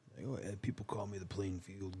jail. Like, people call me the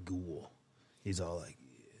Plainfield Ghoul. He's all like,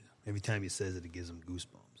 yeah. Every time he says it, it gives him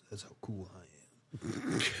goosebumps. That's how cool I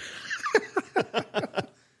am.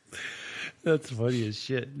 That's funny as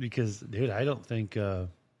shit. Because, dude, I don't think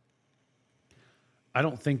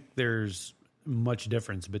there's much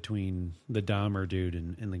difference between the Dahmer dude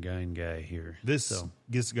and the guy here. This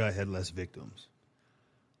guy had less victims.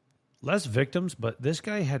 Less victims, but this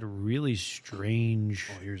guy had really strange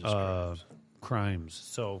crimes.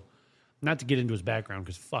 So, not to get into his background,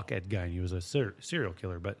 because fuck Ed Gein, he was a serial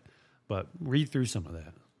killer, but read through some of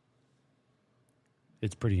that.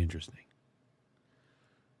 It's pretty interesting.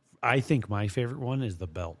 I think my favorite one is the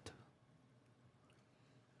belt.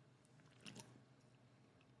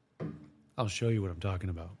 I'll show you what I'm talking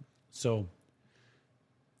about. So,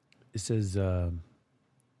 it says...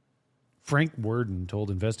 Frank Worden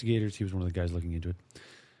told investigators, he was one of the guys looking into it,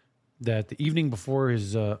 that the evening before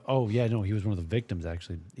his, he was one of the victims,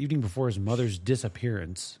 actually. The evening before his mother's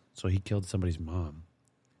disappearance, so he killed somebody's mom,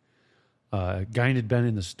 Gein had been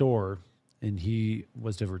in the store, and he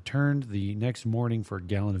was to have returned the next morning for a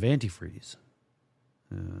gallon of antifreeze.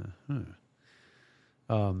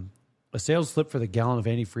 A sales slip for the gallon of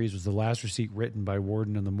antifreeze was the last receipt written by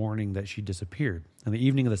Worden on the morning that she disappeared. On the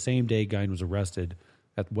evening of the same day, Gein was arrested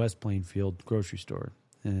at West Plainfield grocery store.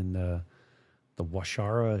 And the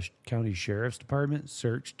Washara County Sheriff's Department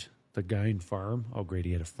searched the Gein farm. Oh, great,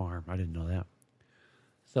 he had a farm. I didn't know that.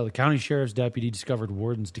 So the county sheriff's deputy discovered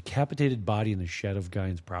Worden's decapitated body in the shed of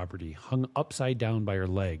Gein's property, hung upside down by her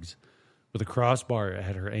legs, with a crossbar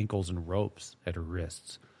at her ankles and ropes at her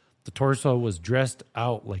wrists. The torso was dressed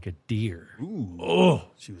out like a deer. Ooh. Oh,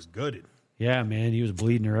 she was gutted. Yeah, man, he was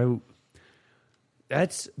bleeding her out.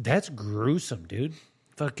 That's gruesome, dude.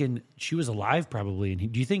 Fucking, she was alive probably.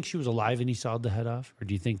 And do you think she was alive and he sawed the head off, or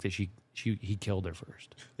do you think that he killed her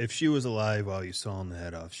first? If she was alive while you sawing the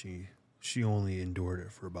head off, she only endured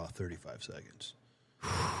it for about 35 seconds,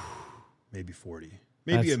 maybe 40,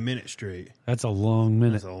 maybe a minute straight. That's a long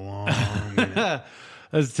minute. That's a long minute.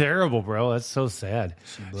 That's terrible, bro. That's so sad.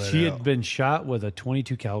 She out. had been shot with a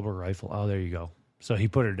 .22 caliber rifle. Oh, there you go. So he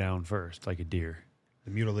put her down first, like a deer.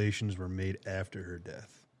 The mutilations were made after her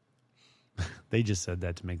death. They just said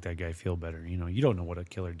that to make that guy feel better. You know, you don't know what a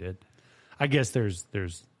killer did. I guess there's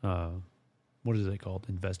what is it called?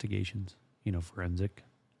 Investigations, forensic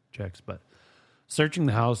checks. But searching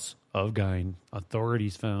the house of Gein,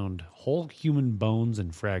 authorities found whole human bones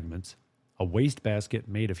and fragments, a wastebasket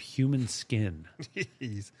made of human skin.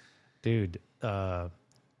 Jeez. Dude,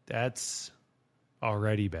 that's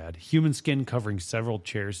already bad. Human skin covering several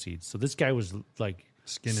chair seats. So this guy was like...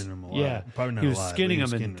 skinning them alive. Yeah. Probably not he was alive, skinning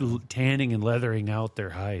them and and tanning and leathering out their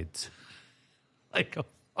hides. Like a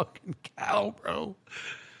fucking cow, bro.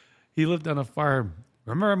 He lived on a farm.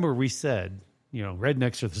 Remember we said,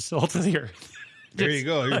 rednecks are the salt of the earth. There you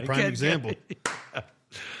go. You're a prime example.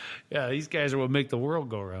 Yeah, these guys are what make the world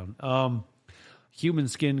go around. Human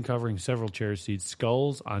skin covering several chair seats,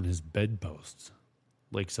 skulls on his bedposts,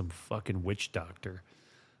 like some fucking witch doctor.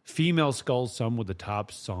 Female skulls, some with the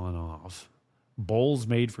tops sawn off. Bowls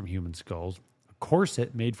made from human skulls. A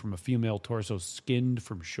corset made from a female torso, skinned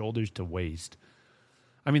from shoulders to waist.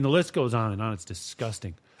 I mean, the list goes on and on. It's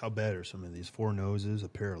disgusting. How bad are some of these? 4 noses, a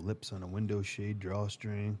pair of lips on a window shade,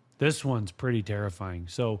 drawstring. This one's pretty terrifying.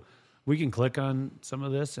 So we can click on some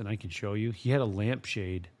of this and I can show you. He had a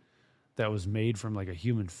lampshade that was made from like a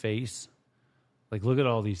human face. Like, look at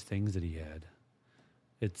all these things that he had.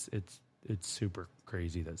 It's super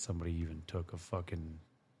crazy that somebody even took a fucking,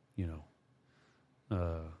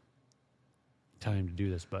 time to do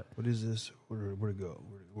this. But what is this? Where'd it go?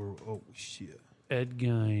 Oh shit! Ed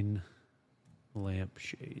Gein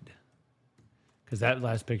lampshade. Because that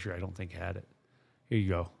last picture I don't think had it. Here you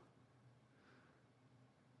go.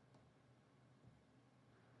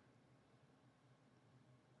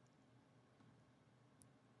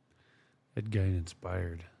 Ed Gein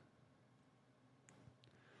inspired.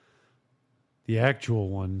 The actual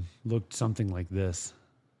one looked something like this.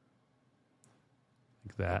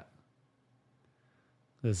 Like that.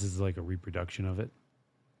 This is like a reproduction of it.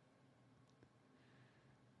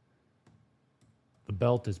 The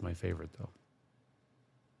belt is my favorite, though.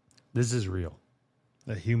 This is real.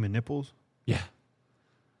 The human nipples? Yeah.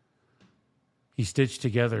 He stitched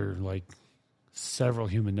together like several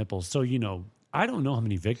human nipples. So, I don't know how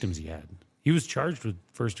many victims he had. He was charged with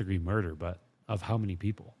first-degree murder, but of how many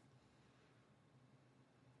people?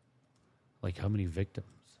 Like, how many victims?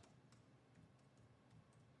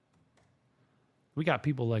 We got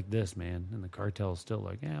people like this, man, and the cartel is still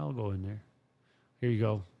like, yeah, I'll go in there. Here you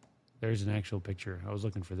go. There's an actual picture. I was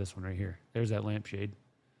looking for this one right here. There's that lampshade.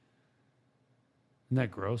 Isn't that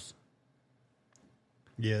gross?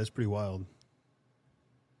 Yeah, that's pretty wild.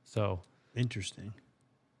 So. Interesting.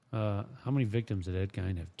 How many victims did Ed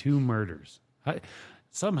Gein have? 2 murders.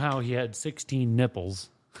 Somehow he had 16 nipples.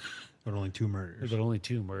 But only 2 murders. But only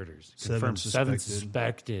 2 murders. 7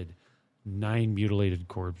 suspected. 9 mutilated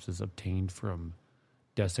corpses obtained from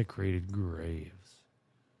desecrated graves.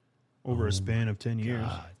 Over a span of 10 years.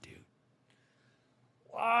 God, dude.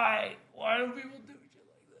 Why? Why do people do shit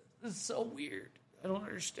like this? This is so weird. I don't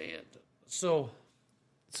understand. So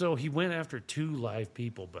he went after 2 live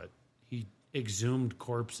people, but he exhumed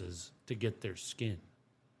corpses to get their skin.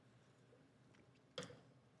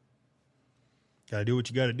 Gotta do what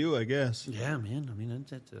you gotta do, I guess. Yeah, man. I mean,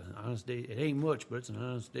 that's an honest day. It ain't much, but it's an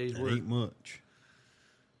honest day's work. It ain't much.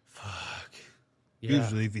 Fuck. Yeah.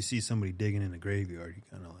 Usually, if you see somebody digging in a graveyard,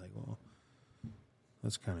 you're kind of like, well,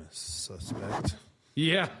 that's kind of suspect.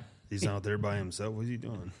 Yeah. He's out there by himself. What's he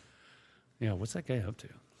doing? Yeah, what's that guy up to?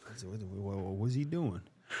 What's he doing?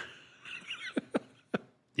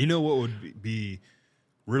 You know what would be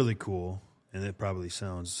really cool, and it probably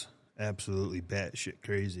sounds absolutely batshit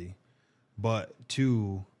crazy, but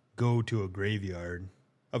to go to a graveyard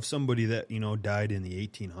of somebody that, died in the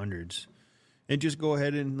 1800s and just go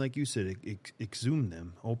ahead and, like you said, exhume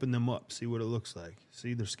them, open them up, see what it looks like,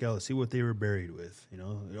 see their skeleton, see what they were buried with,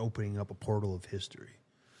 opening up a portal of history.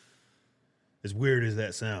 As weird as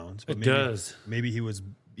that sounds. But does. Maybe he was,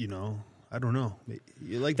 I don't know.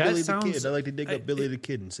 Like that Billy sounds, the Kid. I like to dig up Billy the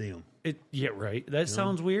Kid and see him. Yeah, right. That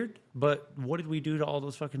sounds weird, but what did we do to all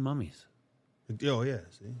those fucking mummies? Oh, yeah.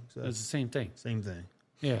 See? Exactly. It's the same thing. Same thing.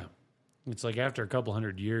 Yeah. It's like after a couple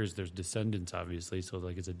hundred years, there's descendants, obviously, so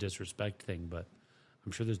like it's a disrespect thing, but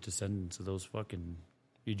I'm sure there's descendants of those fucking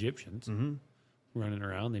Egyptians running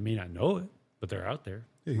around. They may not know it, but they're out there.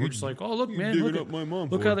 Yeah, we're just like, oh, look, man,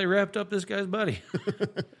 look how they wrapped up this guy's body.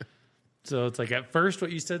 So it's like at first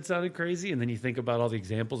what you said sounded crazy, and then you think about all the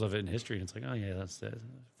examples of it in history, and it's like, oh, yeah, that's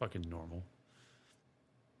fucking normal.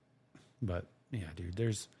 But, yeah, dude,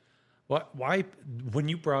 there's... Why when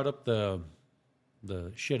you brought up the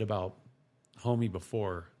shit about homie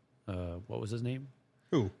before, what was his name?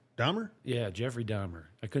 Who? Dahmer? Yeah, Jeffrey Dahmer.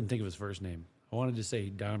 I couldn't think of his first name. I wanted to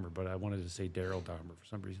say Dahmer, but I wanted to say Daryl Dahmer for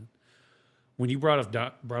some reason. When you brought up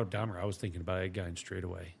Dahmer, I was thinking about Ed Gein straight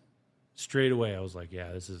away. Straight away, I was like,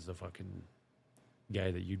 yeah, this is the fucking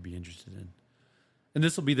guy that you'd be interested in. And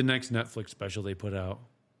this will be the next Netflix special they put out.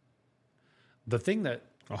 The thing that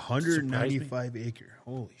 195 acre.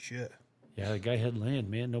 Holy shit. Yeah, the guy had land,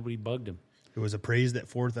 man. Nobody bugged him. It was appraised at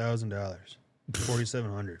 $4,000.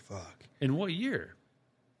 $4,700. Fuck. In what year?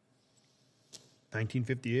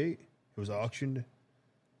 1958. It was auctioned.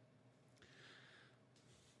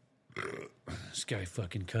 This guy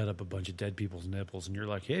fucking cut up a bunch of dead people's nipples, and you're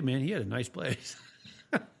like, hey, man, he had a nice place.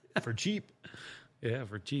 For cheap. Yeah,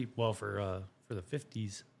 for cheap. Well, for the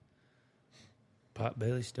 50s.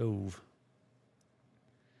 Potbelly stove.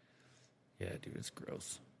 Yeah, dude, it's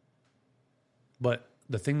gross. But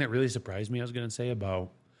the thing that really surprised me, I was going to say about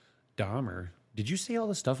Dahmer, did you say all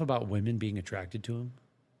the stuff about women being attracted to him?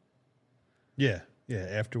 Yeah,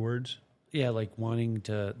 afterwards. Yeah, like wanting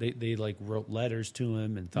to, they like wrote letters to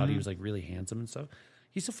him and thought he was like really handsome and stuff.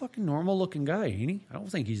 He's a fucking normal looking guy, ain't he? I don't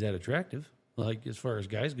think he's that attractive, like as far as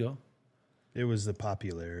guys go. It was the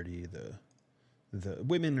popularity, the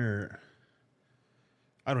women are,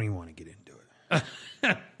 I don't even want to get into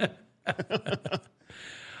it.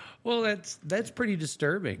 Well, that's pretty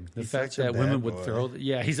disturbing. The fact that women would throw.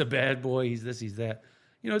 Yeah, he's a bad boy. He's this. He's that.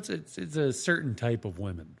 It's a certain type of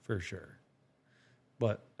women for sure.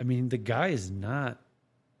 But I mean, the guy is not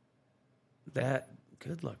that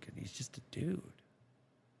good looking. He's just a dude.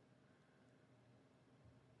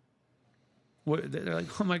 What, they're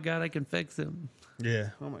like, oh my god, I can fix him. Yeah.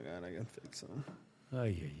 Oh my god, I can fix him.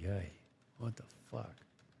 Ay. What the fuck?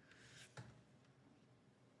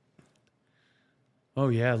 Oh,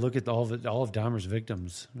 yeah. Look at all of Dahmer's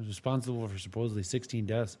victims. He was responsible for supposedly 16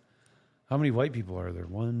 deaths. How many white people are there?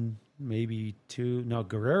 One, maybe two. No,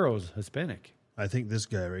 Guerrero's Hispanic. I think this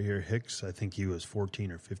guy right here, Hicks, I think he was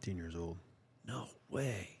 14 or 15 years old. No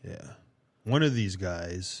way. Yeah. One of these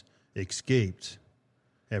guys escaped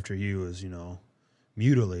after he was,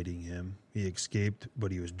 mutilating him. He escaped,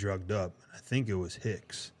 but he was drugged up. I think it was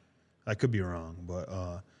Hicks. I could be wrong,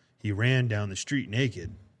 but he ran down the street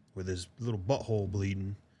naked with his little butthole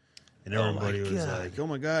bleeding. And everybody was like, oh,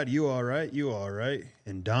 my God, you all right? You all right?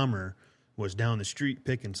 And Dahmer was down the street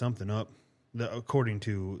picking something up. According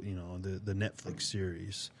to, the Netflix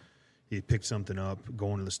series, he picked something up,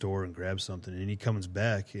 going to the store and grabbed something. And he comes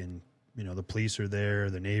back and, the police are there,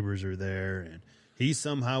 the neighbors are there. And he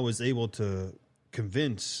somehow was able to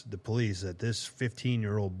convince the police that this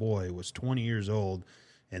 15-year-old boy was 20 years old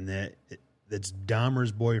and that's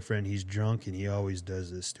Dahmer's boyfriend. He's drunk and he always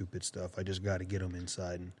does this stupid stuff. I just got to get him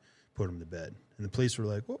inside and put him to bed. And the police were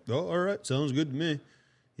like, oh, all right, sounds good to me.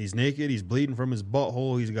 He's naked. He's bleeding from his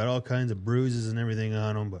butthole. He's got all kinds of bruises and everything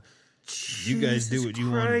on him. But you guys do what you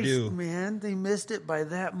want to do. Man, they missed it by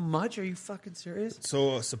that much. Are you fucking serious?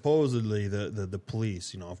 So supposedly the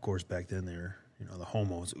police, of course, back then they were, the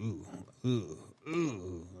homos, ooh,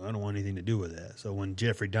 I don't want anything to do with that. So when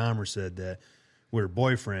Jeffrey Dahmer said that we're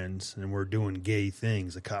boyfriends and we're doing gay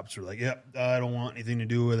things, the cops were like, yep, I don't want anything to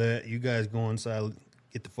do with that. You guys go inside.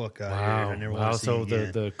 Get the fuck out of here. I never want to see you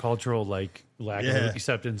again. The cultural lack of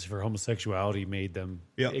acceptance for homosexuality made them.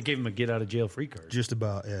 Yep. It gave them a get out of jail free card. Just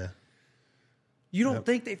about, yeah. You don't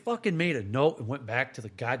think they fucking made a note and went back to the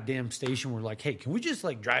goddamn station? We're like, hey, can we just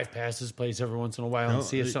drive past this place every once in a while and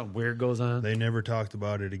see if something weird goes on? They never talked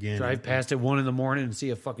about it again. Drive past it 1 a.m. and see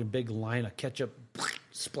a fucking big line of ketchup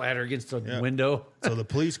splatter against the window. So the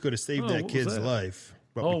police could have saved that kid's life.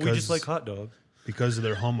 But we just like hot dogs. Because of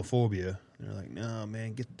their homophobia. They're like, no,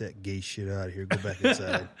 man, get that gay shit out of here. Go back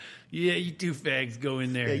inside. Yeah, you two fags go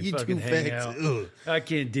in there and you fucking two hang fags. out. Ugh. I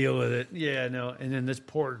can't deal with it. Yeah, no. And then this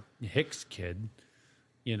poor Hicks kid,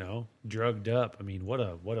 drugged up. I mean, what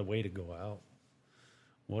a way to go out.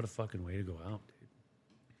 What a fucking way to go out, dude.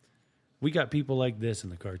 We got people like this,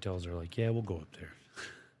 and the cartels are like, yeah, we'll go up there.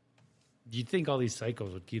 Do you think all these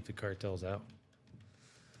psychos would keep the cartels out?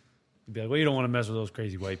 You'd be like, well, you don't want to mess with those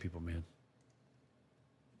crazy white people, man.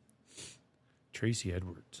 Tracy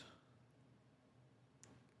Edwards.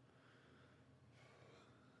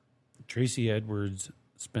 Tracy Edwards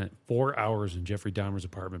spent 4 hours in Jeffrey Dahmer's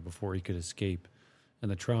apartment before he could escape, and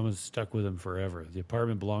the trauma stuck with him forever. The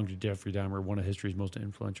apartment belonged to Jeffrey Dahmer, one of history's most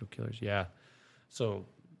influential killers. Yeah. So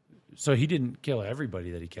he didn't kill everybody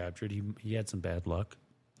that he captured. He had some bad luck.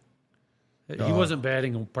 He wasn't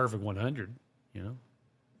batting a perfect 100,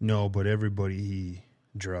 No, but everybody he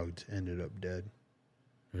drugged ended up dead.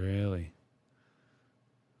 Really?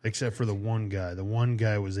 Except for the one guy. The one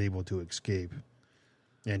guy was able to escape.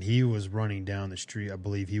 And he was running down the street. I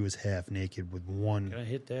believe he was half naked with one. Can I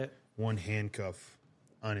hit that? One handcuff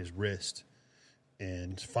on his wrist.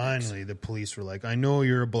 And finally, the police were like, I know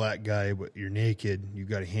you're a black guy, but you're naked. You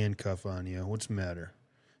got a handcuff on you. What's the matter?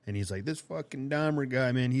 And he's like, this fucking Dahmer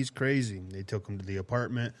guy, man, he's crazy. And they took him to the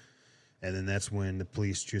apartment. And then that's when the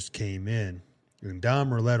police just came in. When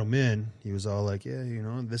Dahmer let him in, he was all like, yeah,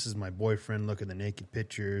 this is my boyfriend. Look at the naked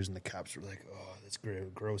pictures. And the cops were like, oh, that's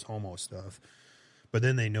gross homo stuff. But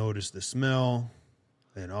then they noticed the smell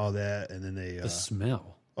and all that. And then they... The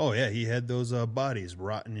smell? Oh, yeah. He had those bodies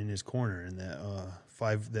rotting in his corner in that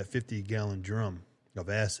 50-gallon drum of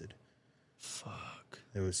acid. Fuck.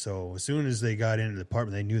 It was so... As soon as they got into the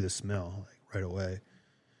apartment, they knew the smell right away.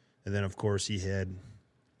 And then, of course, he had...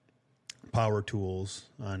 power tools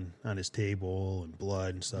on his table and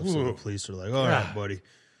blood and stuff. So the police are like, all right, buddy.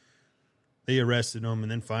 They arrested him, and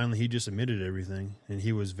then finally he just admitted everything. And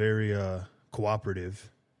he was very cooperative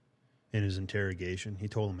in his interrogation. He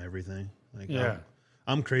told them everything. Like,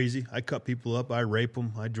 I'm crazy. I cut people up. I rape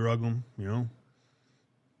them. I drug them,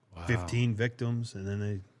 Wow. 15 victims, and then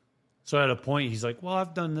they... So at a point, he's like, well,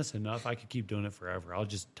 I've done this enough. I could keep doing it forever. I'll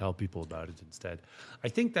just tell people about it instead. I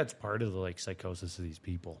think that's part of the psychosis of these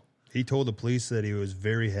people. He told the police that he was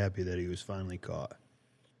very happy that he was finally caught.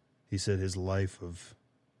 He said his life of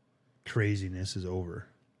craziness is over.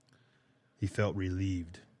 He felt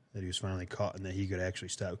relieved that he was finally caught and that he could actually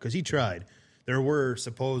stop. Because he tried. There were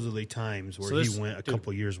supposedly times where he went a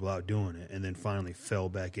couple years without doing it and then finally fell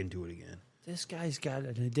back into it again. This guy's got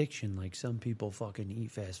an addiction like some people fucking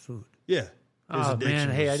eat fast food. Yeah. Oh, man,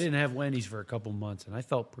 hey, I didn't have Wendy's for a couple months, and I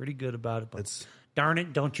felt pretty good about it. But darn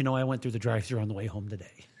it, don't you know I went through the drive-thru on the way home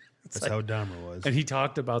today. That's how Dahmer was. And he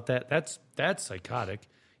talked about that. That's psychotic.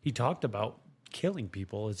 He talked about killing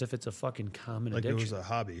people as if it's a fucking common like addiction. it was a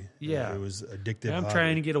hobby. Yeah. It was addictive. And I'm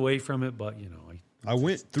trying to get away from it, but, I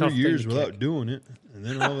went 3 years without doing it, and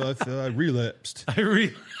then I relapsed.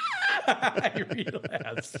 I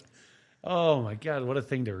relapsed. Oh, my God, what a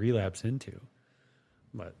thing to relapse into.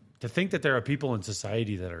 But to think that there are people in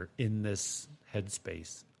society that are in this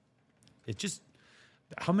headspace, it just,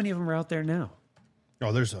 how many of them are out there now?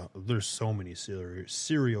 Oh, there's so many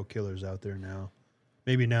serial killers out there now.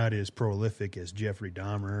 Maybe not as prolific as Jeffrey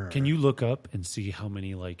Dahmer. Can you look up and see how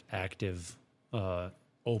many like active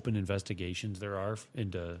open investigations there are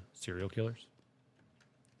into serial killers?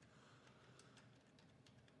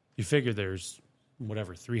 You figure there's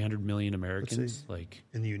 300 million Americans, like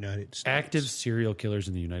in the United States. Active serial killers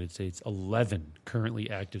in the United States. 11 currently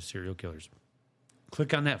active serial killers.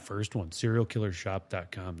 Click on that first one,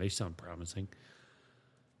 serialkillershop.com. They sound promising.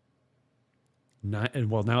 Now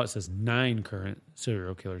it says 9 current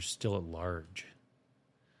serial killers still at large.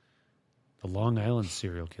 The Long Island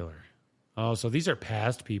serial killer. Oh, so these are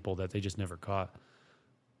past people that they just never caught.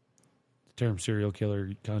 The term serial killer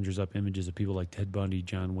conjures up images of people like Ted Bundy,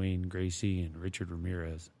 John Wayne, Gracie, and Richard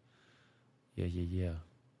Ramirez. Yeah.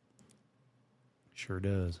 Sure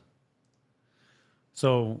does.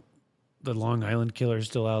 So the Long Island killer is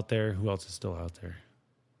still out there. Who else is still out there?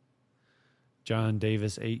 Jeff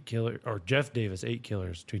Davis, 8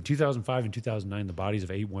 killers. Between 2005 and 2009, the bodies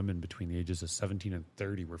of 8 women between the ages of 17 and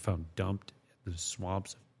 30 were found dumped in the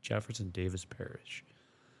swamps of Jefferson Davis Parish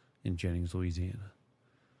in Jennings, Louisiana.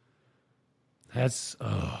 That's,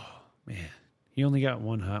 oh, man. He only got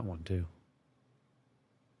one hot one, too.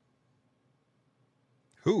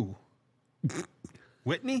 Who?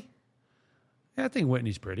 Whitney? Yeah, I think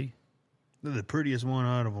Whitney's pretty. They're the prettiest one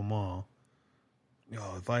out of them all.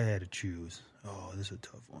 Oh, if I had to choose. Oh, this is a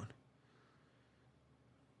tough one.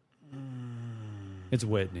 It's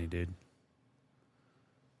Whitney, dude.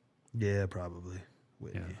 Yeah, probably.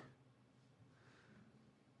 Whitney. Yeah.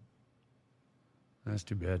 That's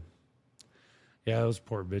too bad. Yeah, those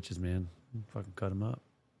poor bitches, man. Fucking cut them up.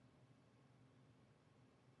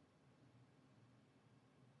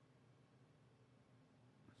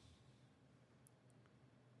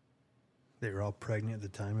 They were all pregnant at the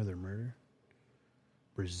time of their murder.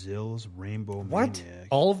 Brazil's rainbow What? maniac.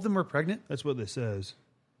 All of them were pregnant? That's what it says.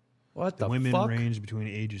 What the the women fuck? ranged between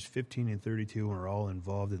ages 15 and 32 and are all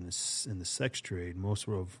involved in the sex trade. Most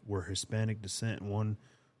were Hispanic descent. One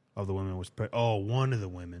of the women was one of the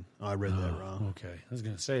women. Oh, I read that wrong. Okay. I was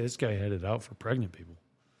going to say, this guy had it out for pregnant people.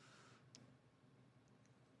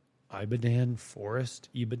 Ibadan Forest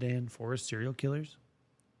serial killers?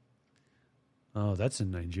 Oh, that's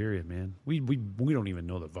in Nigeria, man. We don't even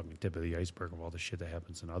know the fucking tip of the iceberg of all the shit that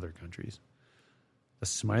happens in other countries. The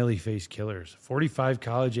smiley face killers. 45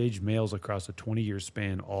 college-age males across a 20-year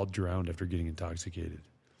span all drowned after getting intoxicated.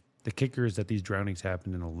 The kicker is that these drownings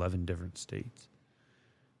happened in 11 different states.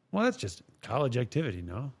 Well, that's just college activity,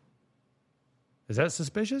 no? Is that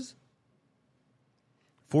suspicious?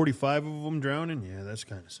 45 of them drowning? Yeah, that's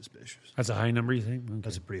kind of suspicious. That's a high number, you think? Okay.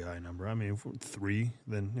 That's a pretty high number. I mean, if 3,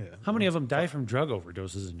 then yeah. How many of them die from drug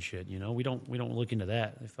overdoses and shit? You know, we don't look into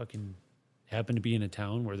that. They fucking happen to be in a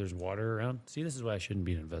town where there's water around. See, this is why I shouldn't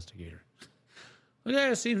be an investigator. Well,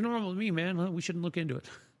 yeah, it seems normal to me, man. Well, we shouldn't look into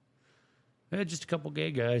it. Just a couple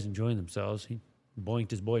gay guys enjoying themselves. He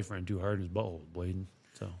boinked his boyfriend too hard and his butthole was bleeding.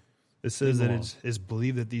 So it says that it's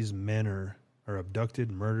believed that these men are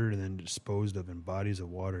abducted, murdered, and then disposed of in bodies of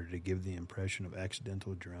water to give the impression of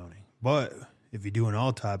accidental drowning. But if you do an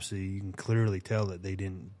autopsy, you can clearly tell that they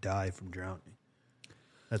didn't die from drowning.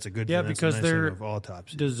 That's a good thing. Yeah, because nice they're of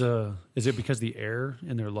autopsy. Is it because the air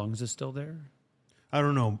in their lungs is still there? I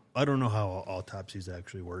don't know how autopsies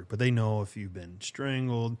actually work, but they know if you've been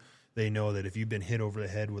strangled. They know that if you've been hit over the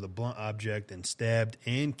head with a blunt object and stabbed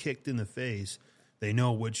and kicked in the face, they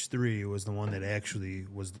know which 3 was the one that actually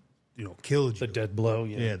was, killed you. The death blow,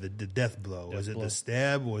 yeah. Yeah, the death blow. Was it the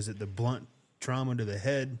stab? Was it the blunt trauma to the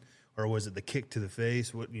head? Or was it the kick to the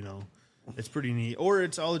face? It's pretty neat. Or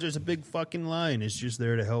it's all just a big fucking lie, and it's just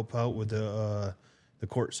there to help out with the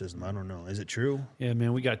court system. I don't know. Is it true? Yeah,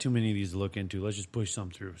 man, we got too many of these to look into. Let's just push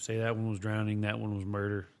some through. Say that one was drowning, that one was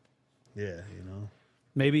murder. Yeah,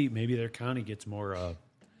 Maybe their county gets more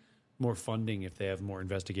funding if they have more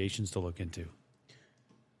investigations to look into.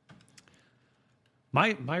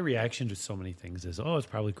 My reaction to so many things is, it's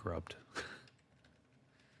probably corrupt.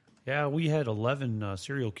 Yeah, we had 11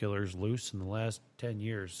 serial killers loose in the last 10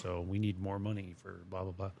 years, so we need more money for blah,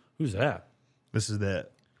 blah, blah. Who's that? This is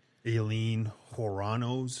that Aileen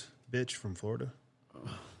Horano's bitch from Florida.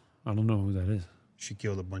 I don't know who that is. She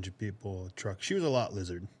killed a bunch of people. Truck. She was a lot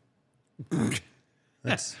lizard.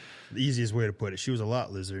 That's the easiest way to put it. She was a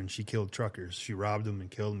lot lizard, and she killed truckers. She robbed them and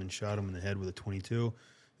killed them and shot them in the head with a .22,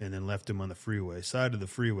 and then left them on the side of the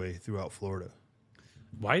freeway throughout Florida.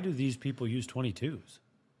 Why do these people use 22s?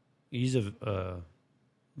 Ease of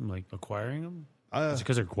like acquiring them? Is it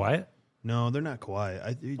because they're quiet? No, they're not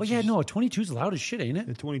quiet. A 22 is loud as shit, ain't it?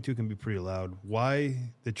 A 22 can be pretty loud. Why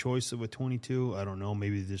the choice of a 22? I don't know.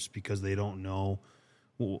 Maybe just because they don't know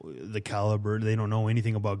the caliber. They don't know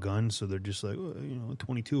anything about guns, so they're just like, well, a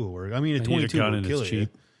 22 will work. I mean, a 22 will kill you.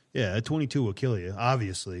 Yeah, a 22 will kill you.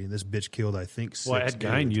 Obviously, this bitch killed, I think, 6 Ed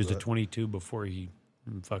Gein used a 22 before he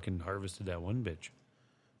fucking harvested that one bitch.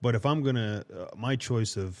 But if I'm going to, my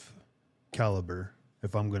choice of caliber,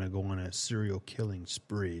 if I'm going to go on a serial killing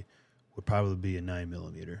spree, would probably be a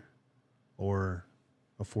 9mm or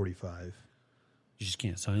a .45. You just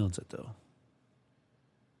can't silence it, though.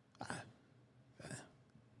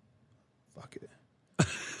 Fuck it.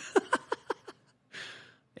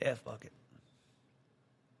 Yeah, fuck it.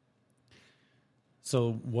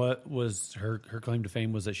 So what was her claim to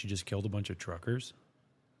fame was that she just killed a bunch of truckers?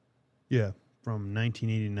 Yeah, from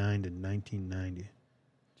 1989 to 1990.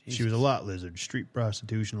 Jesus. She was a lot lizard, street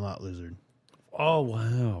prostitution lot lizard. Oh,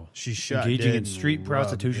 wow. She shot engaging dead in street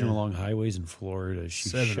prostitution robbed, along highways in Florida. She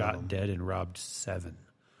 7 shot dead and robbed 7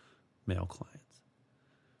 male clients.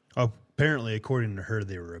 Apparently, according to her,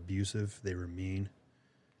 they were abusive. They were mean.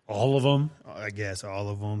 All of them? I guess all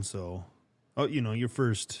of them. So, your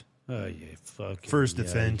first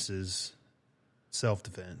defense is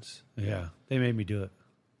self-defense. Yeah, they made me do it.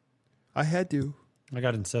 I had to. I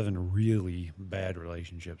got in 7 really bad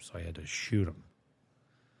relationships, so I had to shoot them.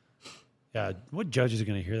 Yeah, what judge is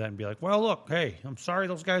going to hear that and be like, well, look, hey, I'm sorry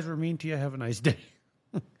those guys were mean to you. Have a nice day.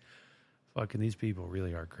 Fucking these people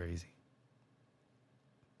really are crazy.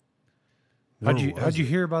 How'd you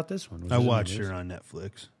hear about this one? I watched her on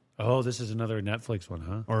Netflix. Oh, this is another Netflix one,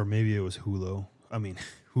 huh? Or maybe it was Hulu.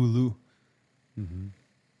 Hulu. Mm-hmm.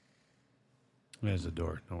 There's the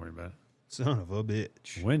door. Don't worry about it. Son of a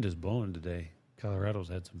bitch. Wind is blowing today. Colorado's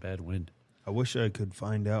had some bad wind. I wish I could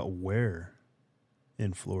find out where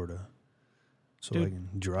in Florida so I can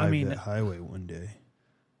drive that highway one day.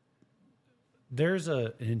 There's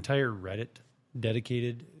an entire Reddit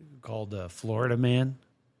dedicated called Florida Man.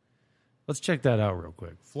 Let's check that out real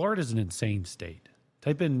quick. Florida's an insane state.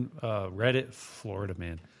 Type in Reddit Florida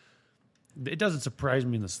Man. It doesn't surprise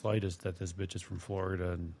me in the slightest that this bitch is from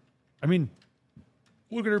Florida. And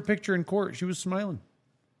look at her picture in court. She was smiling.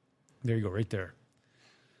 There you go, right there.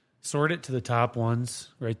 Sort it to the top ones,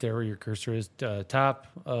 right there where your cursor is. Top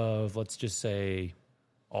of, let's just say,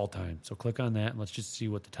 all time. So click on that, and let's just see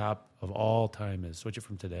what the top of all time is. Switch it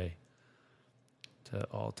from today to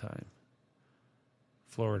all time.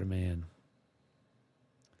 Florida Man.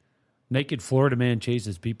 Naked Florida man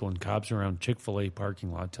chases people and cops around Chick-fil-A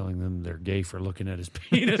parking lot telling them they're gay for looking at his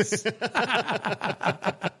penis.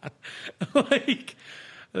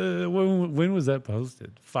 When was that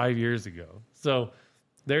posted? 5 years ago. So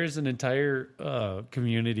there's an entire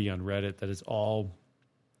community on Reddit that is all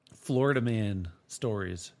Florida man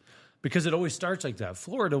stories because it always starts like that.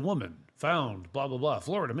 Florida woman found, blah, blah, blah.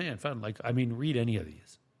 Florida man found. Read any of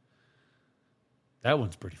these. That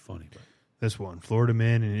one's pretty funny, but. This one, Florida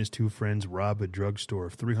man and his 2 friends rob a drugstore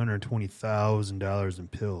of $320,000 in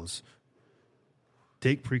pills.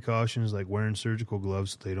 Take precautions like wearing surgical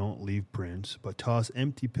gloves so they don't leave prints, but toss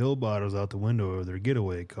empty pill bottles out the window of their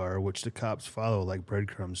getaway car, which the cops follow like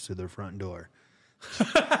breadcrumbs to their front door.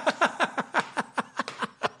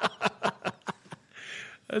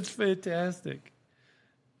 That's fantastic.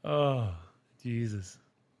 Oh, Jesus.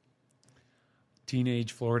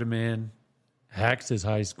 Teenage Florida man hacks his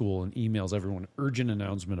high school and emails everyone urgent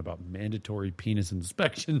announcement about mandatory penis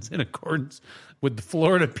inspections in accordance with the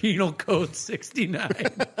Florida Penal Code 69.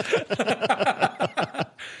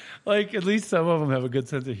 At least some of them have a good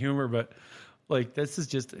sense of humor, but this is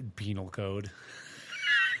just a penal code.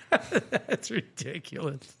 That's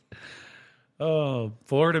ridiculous. Oh,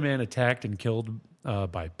 Florida man attacked and killed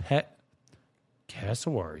by pet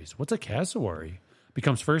cassowaries. What's a cassowary?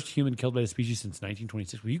 Becomes first human killed by the species since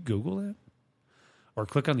 1926. Will you Google that? Or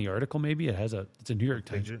click on the article, maybe. It's a New York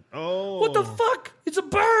Times. Oh. What the fuck? It's a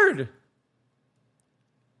bird.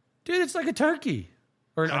 Dude, it's like a turkey.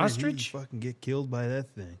 Or an ostrich. How did he fucking get killed by that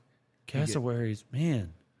thing? Cassowaries.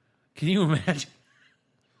 Man. Can you imagine?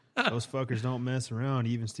 Those fuckers don't mess around.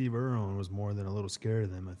 Even Steve Irwin was more than a little scared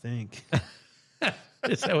of them, I think.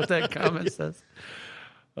 Is that what that comment says?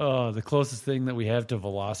 Oh, the closest thing that we have to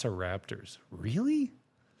velociraptors. Really?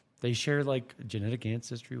 They share genetic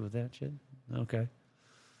ancestry with that shit? Okay.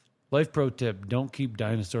 Life pro tip, don't keep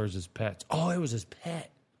dinosaurs as pets. Oh, it was his pet.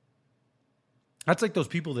 That's like those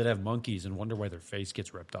people that have monkeys and wonder why their face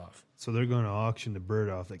gets ripped off. So they're going to auction the bird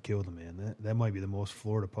off that killed the man. That might be the most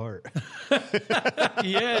Florida part.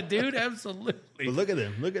 Yeah, dude, absolutely. But look at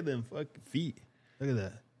them. Look at them fucking feet. Look at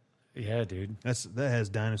that. Yeah, dude. That has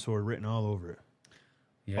dinosaur written all over it.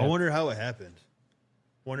 Yeah. I wonder how it happened.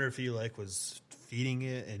 Wonder if he was feeding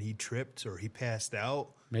it and he tripped or he passed out.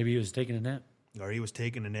 Maybe he was taking a nap. Or he was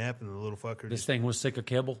taking a nap and the little fucker This thing was sick of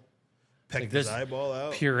kibble. pecked his eyeball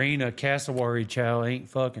out. Purina cassowary chow ain't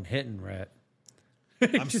fucking hitting rat.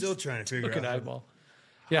 I'm still trying to figure out. Eyeball.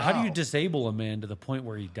 Yeah, how do you disable a man to the point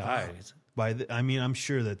where he dies? I'm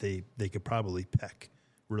sure that they could probably peck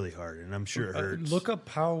really hard, and I'm sure it hurts. Look up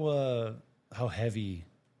how heavy.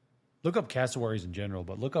 Look up cassowaries in general,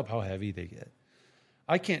 but look up how heavy they get.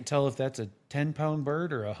 I can't tell if that's a 10-pound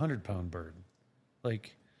bird or a 100-pound bird.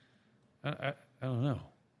 Like, I don't know.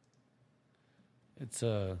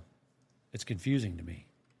 It's confusing to me.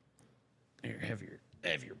 Here,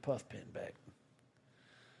 have your puff pin back.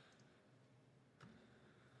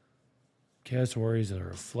 Cassowaries are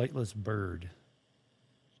a flightless bird.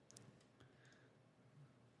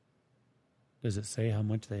 Does it say how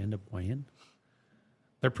much they end up weighing?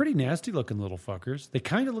 They're pretty nasty looking little fuckers. They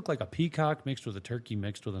kind of look like a peacock mixed with a turkey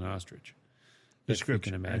mixed with an ostrich. If you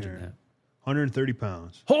can imagine that. 130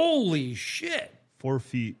 pounds. Holy shit. 4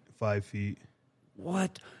 feet, 5 feet.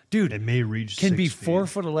 What? Dude. It may reach can 6 be feet.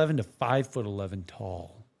 4'11" to 5'11"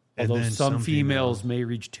 tall. Although some females may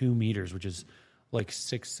reach 2 meters, which is like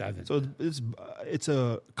 6'7". So it's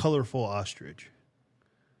a colorful ostrich.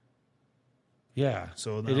 Yeah.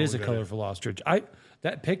 So it is a colorful ostrich.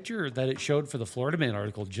 That picture that it showed for the Florida Man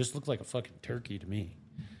article just looked like a fucking turkey to me.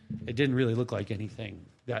 It didn't really look like anything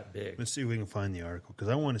that big. Let's see if we can find the article because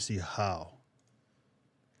I want to see how.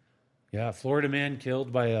 Yeah, Florida Man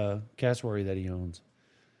killed by a cassowary that he owns.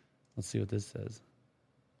 Let's see what this says.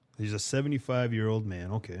 He's a 75-year-old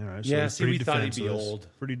man. Okay, all right. So yeah, see, we thought he'd be old.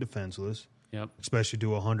 Pretty defenseless. Yep. Especially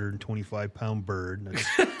to a 125-pound bird.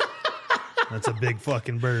 That's a big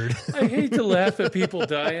fucking bird. I hate to laugh at people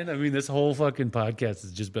dying. I mean, this whole fucking podcast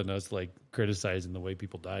has just been us like criticizing the way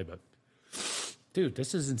people die. But, dude,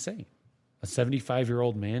 this is insane. A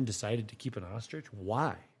 75-year-old man decided to keep an ostrich?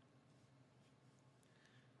 Why?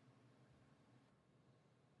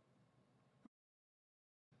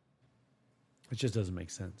 It just doesn't make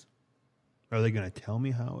sense. Are they going to tell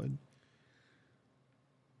me how it...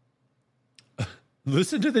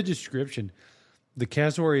 Listen to the description. The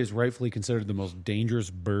cassowary is rightfully considered the most dangerous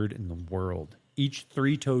bird in the world. Each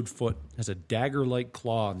 3-toed foot has a dagger-like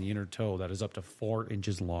claw on the inner toe that is up to 4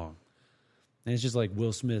 inches long. And it's just like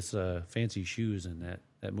Will Smith's fancy shoes in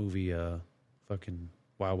that movie, fucking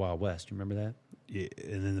Wild Wild West. You remember that? Yeah,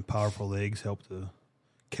 and then the powerful legs help the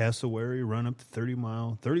cassowary run up to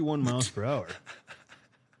 31 miles per hour.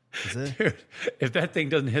 Dude, if that thing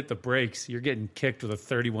doesn't hit the brakes, you're getting kicked with a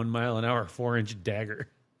 31-mile-an-hour 4-inch dagger.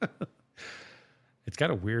 It's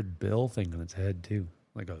got a weird bill thing on its head too,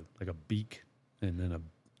 like a beak, and then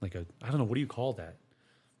I don't know, what do you call that?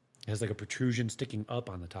 It has like a protrusion sticking up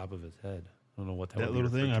on the top of its head. I don't know what that little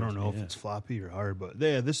thing. I don't know if it's floppy or hard, but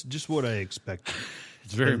yeah, this is just what I expected.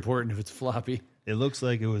 It's very important if it's floppy. It looks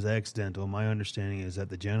like it was accidental. My understanding is that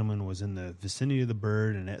the gentleman was in the vicinity of the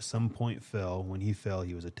bird and at some point fell. When he fell,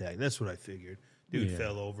 he was attacked. That's what I figured. Dude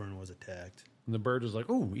fell over and was attacked. And the bird was like,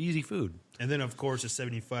 "Oh, easy food." And then, of course, a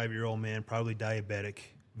 75-year-old man, probably diabetic,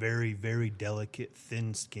 very, very delicate,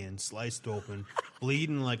 thin skin, sliced open,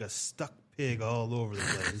 bleeding like a stuck pig all over the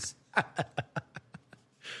place.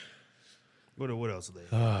 What else are they?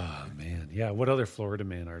 Oh, man. Yeah, what other Florida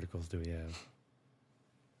Man articles do we have?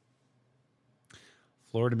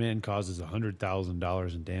 Florida Man causes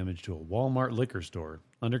 $100,000 in damage to a Walmart liquor store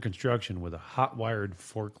under construction with a hot-wired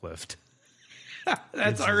forklift.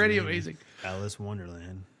 That's already amazing. Alice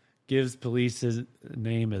Wonderland. Gives police his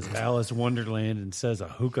name as Alice Wonderland and says a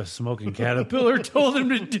hookah smoking caterpillar told him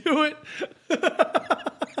to do it.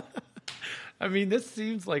 I mean, this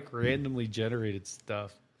seems like randomly generated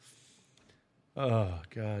stuff. Oh,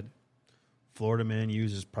 God. Florida man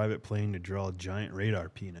uses private plane to draw a giant radar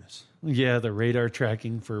penis. Yeah, the radar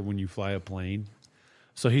tracking for when you fly a plane.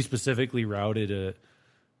 So he specifically routed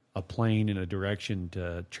a plane in a direction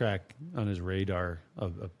to track on his radar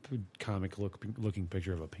a comic looking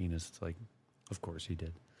picture of a penis. It's like, of course he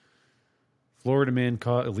did. Florida man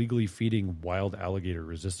caught illegally feeding wild alligator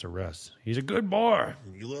resists arrest. He's a good boy.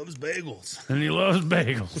 And he loves bagels. And he loves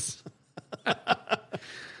bagels.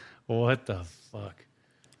 What the fuck?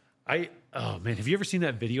 Oh man, have you ever seen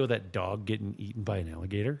that video of that dog getting eaten by an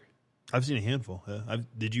alligator? I've seen a handful.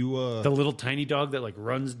 Did you? The little tiny dog that like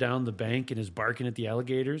runs down the bank and is barking at the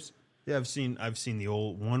alligators. Yeah, I've seen the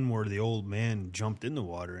old one where the old man jumped in the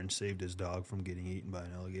water and saved his dog from getting eaten by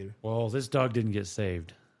an alligator. Well, this dog didn't get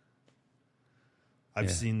saved. I've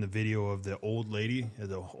seen the video of the old lady at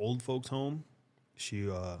the old folks' home. She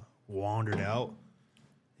wandered out,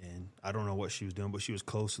 and I don't know what she was doing, but she was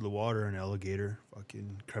close to the water, and an alligator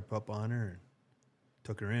fucking crept up on her and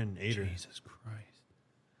took her in and ate her. Jesus Christ.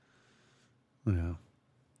 Yeah.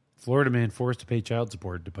 Florida man forced to pay child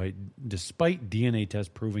support despite DNA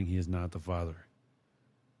test proving he is not the father.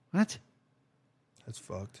 What? That's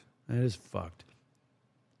fucked. That is fucked.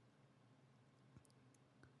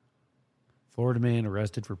 Florida man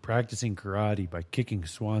arrested for practicing karate by kicking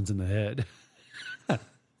swans in the head.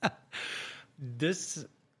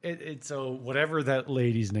 So whatever that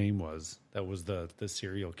lady's name was, that was the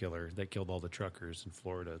serial killer that killed all the truckers in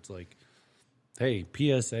Florida. It's like, hey,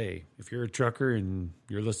 PSA, if you're a trucker and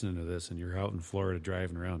you're listening to this and you're out in Florida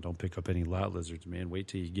driving around, don't pick up any lot lizards, man. Wait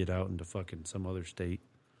till you get out into fucking some other state.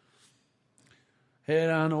 Head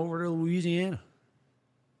on over to Louisiana.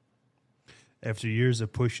 After years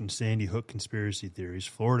of pushing Sandy Hook conspiracy theories,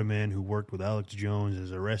 Florida man who worked with Alex Jones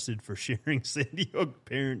is arrested for sharing Sandy Hook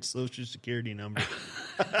parents' social security number.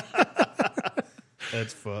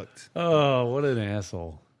 That's fucked. Oh, what an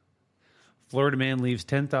asshole. Florida man leaves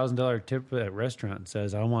 $10,000 tip at restaurant and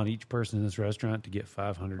says, I want each person in this restaurant to get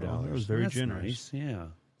 $500. Oh, that was very generous. Nice. Yeah.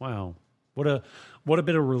 Wow. What a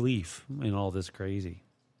bit of relief in all this crazy.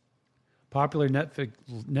 Popular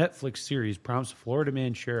Netflix series prompts Florida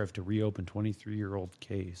man sheriff to reopen 23-year-old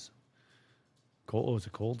case. Oh, it's a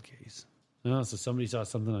cold case. No, so somebody saw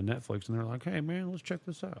something on Netflix and they're like, hey, man, let's check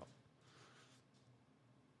this out.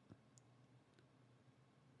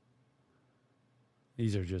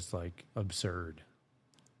 These are just like absurd.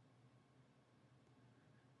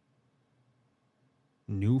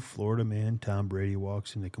 New Florida man Tom Brady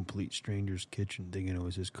walks into complete stranger's kitchen thinking it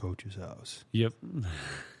was his coach's house. Yep.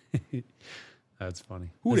 That's funny.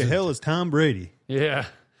 Who the hell is Tom Brady? Yeah.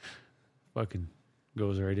 Fucking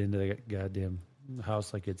goes right into the goddamn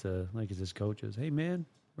house like it's his coach's. Hey man,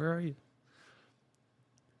 where are you?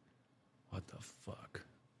 What the fuck?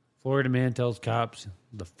 Florida man tells cops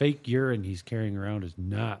the fake urine he's carrying around is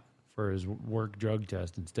not for his work drug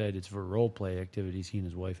test. Instead, it's for role play activities he and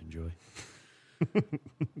his wife enjoy.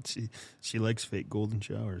 She likes fake golden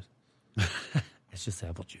showers. It's just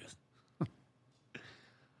apple juice.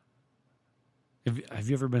 Have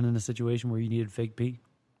you ever been in a situation where you needed fake pee?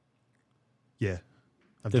 Yeah.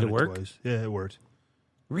 Did it work? Twice. Yeah, it worked.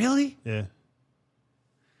 Really? Yeah.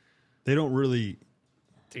 They don't really...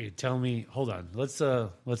 Dude, tell me. Hold on. Let's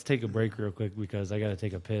take a break real quick because I got to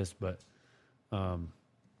take a piss. But I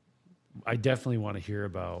definitely want to hear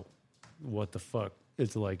about what the fuck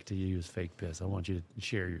it's like to use fake piss. I want you to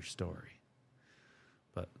share your story.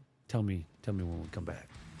 But tell me when we come back.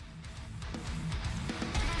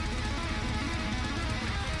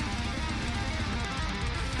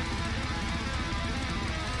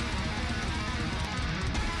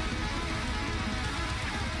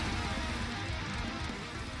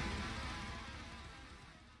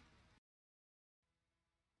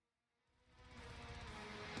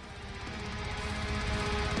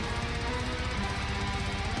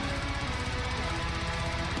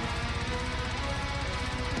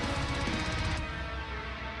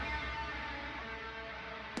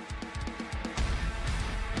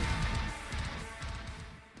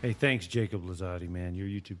 Hey, thanks, Jacob Lazzotti, man. Your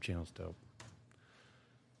YouTube channel's dope.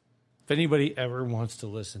 If anybody ever wants to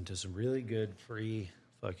listen to some really good, free,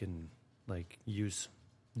 fucking, use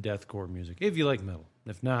deathcore music, if you like metal.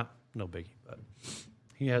 If not, no biggie. But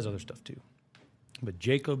he has other stuff, too. But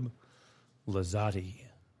Jacob Lazzotti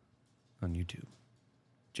on YouTube.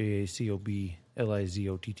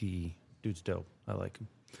 JACOBLIZOTTE. Dude's dope. I like him.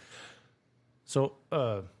 So,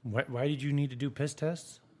 why did you need to do piss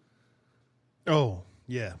tests? Oh,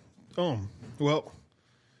 yeah. Well,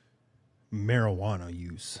 marijuana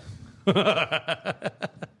use.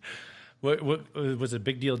 What was it?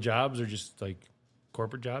 Big deal jobs or just like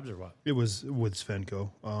corporate jobs or what? It was with Svenco.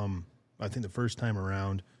 I think the first time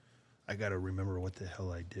around, I got to remember what the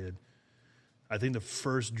hell I did. I think the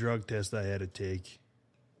first drug test I had to take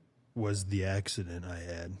was the accident I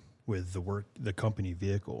had with the company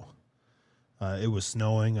vehicle. It was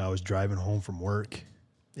snowing. I was driving home from work.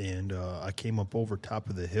 And I came up over top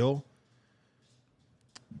of the hill,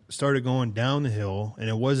 started going down the hill, and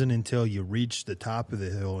it wasn't until you reached the top of the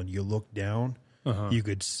hill and you looked down, you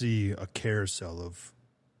could see a carousel of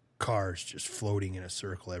cars just floating in a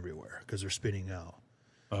circle everywhere because they're spinning out.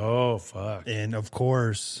 Oh, fuck. And of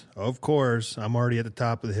course, I'm already at the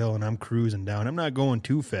top of the hill and I'm cruising down. I'm not going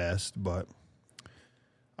too fast, but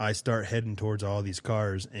I start heading towards all these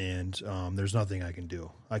cars, and there's nothing I can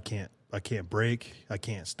do. I can't brake. I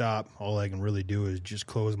can't stop. All I can really do is just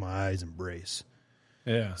close my eyes and brace.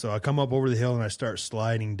 Yeah. So I come up over the hill, and I start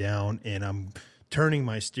sliding down, and I'm turning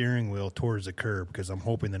my steering wheel towards the curb because I'm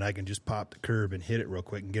hoping that I can just pop the curb and hit it real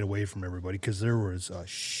quick and get away from everybody because there was a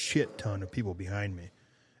shit ton of people behind me.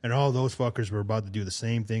 And all those fuckers were about to do the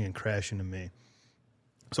same thing and crash into me.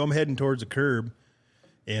 So I'm heading towards the curb,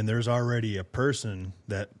 and there's already a person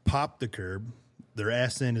that popped the curb. Their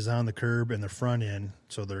ass end is on the curb and the front end,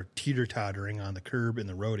 so they're teeter-tottering on the curb and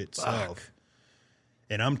the road itself. Fuck.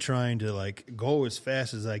 And I'm trying to, like, go as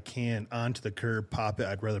fast as I can onto the curb, pop it.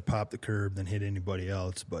 I'd rather pop the curb than hit anybody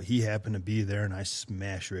else. But he happened to be there, and I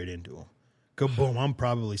smashed right into him. Kaboom. I'm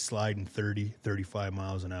probably sliding 30, 35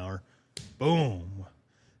 miles an hour. Boom.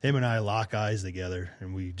 Him and I lock eyes together,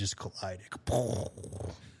 and we just collided.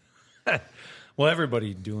 Well,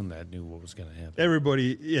 everybody doing that knew what was going to happen.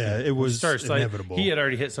 Everybody, yeah, it was inevitable. He had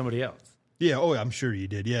already hit somebody else. Yeah, oh, I'm sure he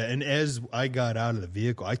did, yeah. And as I got out of the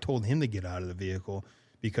vehicle, I told him to get out of the vehicle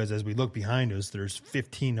because as we look behind us, there's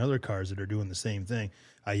 15 other cars that are doing the same thing.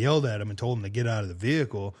 I yelled at him and told him to get out of the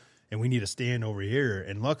vehicle, and we need to stand over here.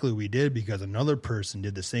 And luckily we did because another person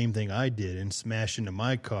did the same thing I did and smashed into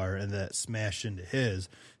my car, and that smashed into his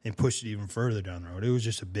and pushed it even further down the road. It was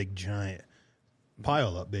just a big, giant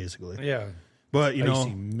pile up, basically. Yeah. But, you know,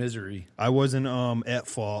 misery. I wasn't at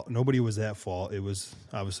fault. Nobody was at fault. It was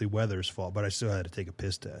obviously weather's fault, but I still had to take a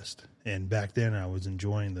piss test. And back then I was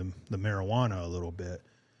enjoying the marijuana a little bit.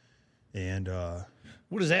 And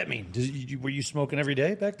what does that mean? Were you smoking every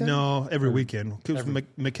day back then? No, every weekend. Because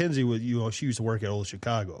Mackenzie was, she used to work at Old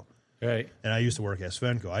Chicago. Right. And I used to work at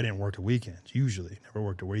Svenco. I didn't work the weekends, usually. Never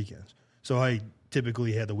worked the weekends. So I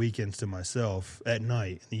typically had the weekends to myself at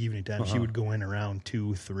night, in the evening time. She would go in around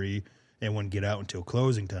 2, 3, and wouldn't get out until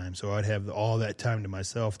closing time. So I'd have all that time to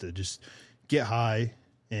myself to just get high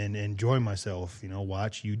and enjoy myself, you know,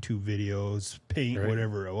 watch YouTube videos, paint,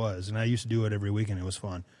 whatever it was. And I used to do it every weekend. It was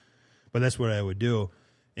fun. But that's what I would do.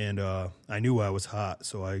 And I knew I was hot,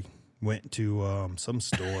 so I went to some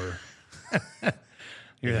store.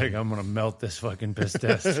 You're like, I'm going to melt this fucking piss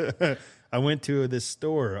test. I went to this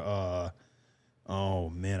store. Oh,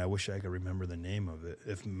 man, I wish I could remember the name of it.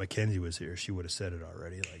 If Mackenzie was here, she would have said it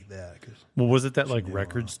already like that. Well, was it that like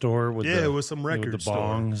record store? With it was some record with the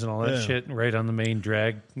bongs and all that shit right on the main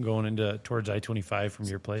drag going towards I-25 from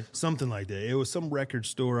your place? Something like that. It was some record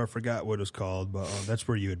store. I forgot what it was called, but that's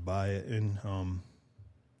where you would buy it. And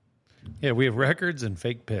yeah, we have records and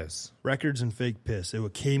fake piss. Records and fake piss.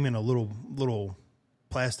 It came in a little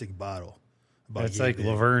plastic bottle. That's like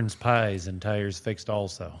Laverne's pies and tires fixed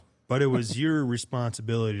also. But it was your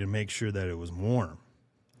responsibility to make sure that it was warm.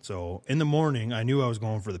 So in the morning, I knew I was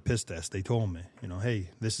going for the piss test. They told me, you know, hey,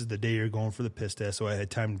 this is the day you're going for the piss test. So I had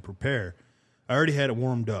time to prepare. I already had it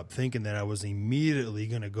warmed up, thinking that I was immediately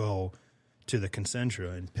going to go to the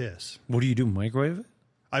Concentra and piss. What do you do, microwave it?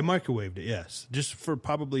 I microwaved it, yes, just for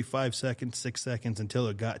probably 5 seconds, 6 seconds until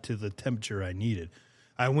it got to the temperature I needed.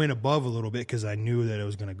 I went above a little bit because I knew that it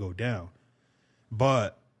was going to go down.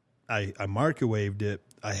 But I microwaved it.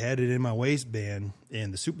 I had it in my waistband,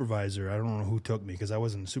 and the supervisor, I don't know who took me because I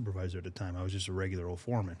wasn't a supervisor at the time. I was just a regular old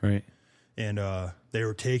foreman. Right. And they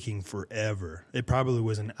were taking forever. It probably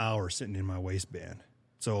was an hour sitting in my waistband.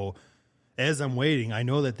 So as I'm waiting, I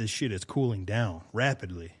know that this shit is cooling down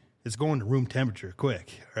rapidly. It's going to room temperature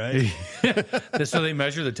quick, right? So they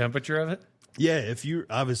measure the temperature of it? Yeah, if you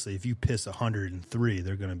piss 103,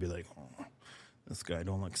 they're going to be like, oh, this guy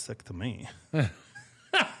don't look sick to me.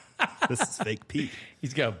 This is fake pee.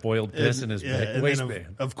 He's got boiled piss in his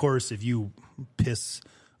waistband. Of course, if you piss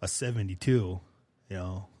a 72, you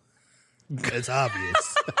know, it's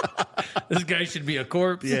obvious. This guy should be a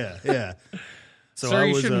corpse. Yeah. So sir,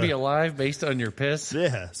 you shouldn't be alive based on your piss.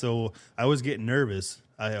 Yeah, so I was getting nervous.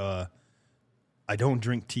 I don't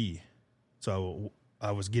drink tea, so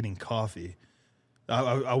I was getting coffee.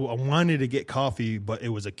 I wanted to get coffee, but it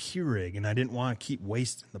was a Keurig, and I didn't want to keep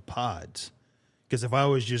wasting the pods. Because if I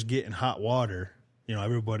was just getting hot water, you know,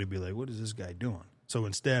 everybody would be like, what is this guy doing? So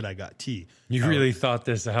instead, I got tea. You really thought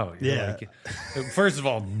this out. Yeah. First of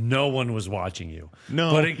all, no one was watching you.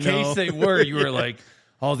 No. But in case they were, you were like,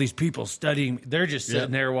 all these people studying. They're just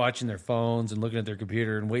sitting there watching their phones and looking at their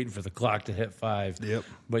computer and waiting for the clock to hit 5. Yep.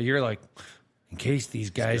 But you're like, in case these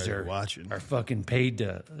guys are watching, are fucking paid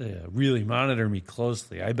to really monitor me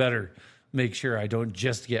closely, I better make sure I don't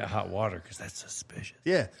just get hot water because that's suspicious.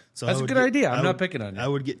 Yeah. So that's a good idea. I'm not picking on you. I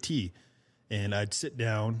would get tea, and I'd sit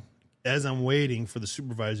down. As I'm waiting for the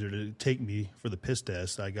supervisor to take me for the piss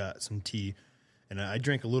test, I got some tea, And I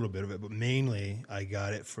drank a little bit of it, but mainly I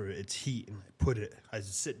got it for its heat. And I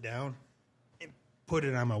just sit down and put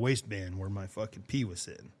it on my waistband where my fucking pee was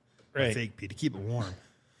sitting. Right. My fake pee to keep it warm.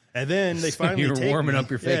 And then they finally You're take warming me, up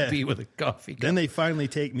your fake pee with a coffee cup. Then they finally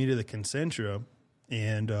take me to the Concentra,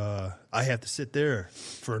 and I have to sit there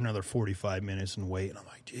for another 45 minutes and wait. And I'm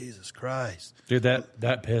like, Jesus Christ. Dude,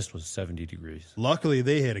 that piss was 70 degrees. Luckily,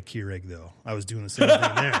 they had a Keurig, though. I was doing the same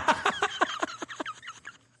thing there.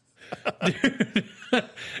 Dude,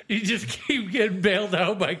 you just keep getting bailed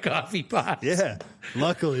out by coffee pots. Yeah.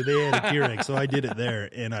 Luckily, they had a Keurig, so I did it there,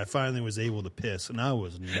 and I finally was able to piss, and I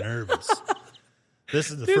was nervous. This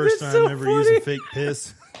is the first time I'm ever using fake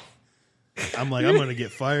piss. I'm like, I'm going to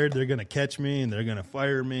get fired. They're going to catch me, and they're going to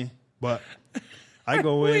fire me. But I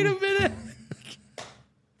go in. Wait a minute.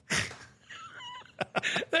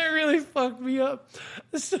 That really fucked me up.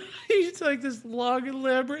 It's like this long,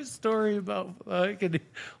 elaborate story about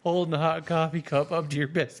holding a hot coffee cup up to your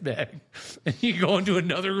piss bag. And you go into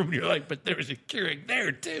another room and you're like, but there's a Keurig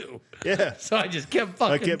there too. Yeah. So I just kept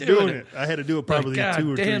fucking doing it. I had to do it probably like,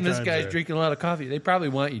 2 or 3 times. Damn, this guy's there. drinking a lot of coffee. They probably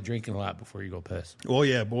want you drinking a lot before you go piss. Well,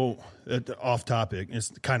 yeah. Well, off topic.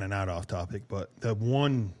 It's kind of not off topic, but the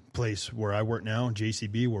one place where I work now,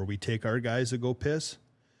 JCB, where we take our guys to go piss,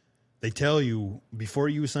 they tell you, before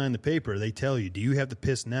you sign the paper, they tell you, do you have to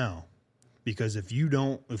piss now? Because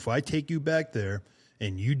if I take you back there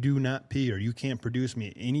and you do not pee or you can't produce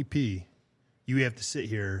me any pee, you have to sit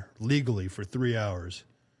here legally for 3 hours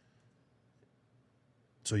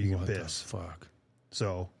so you can piss. What the fuck?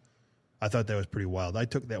 So I thought that was pretty wild. I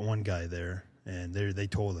took that one guy there, and they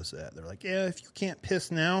told us that. They're like, yeah, if you can't piss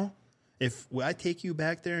now, if I take you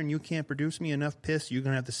back there and you can't produce me enough piss, you're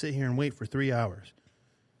going to have to sit here and wait for 3 hours.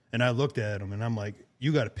 And I looked at him, and I'm like,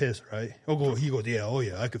 you got to piss, right? He goes,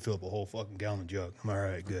 yeah, I could fill up a whole fucking gallon jug. I'm all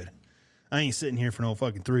right, good. I ain't sitting here for no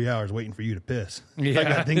fucking 3 hours waiting for you to piss. Yeah. I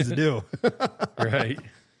got things to do. Right.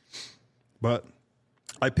 But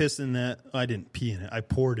I pissed in that. I didn't pee in it. I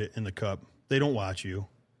poured it in the cup. They don't watch you.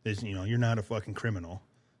 You're not a fucking criminal.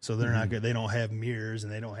 So they're not good. They don't have mirrors,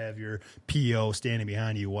 and they don't have your PO standing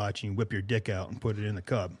behind you watching you whip your dick out and put it in the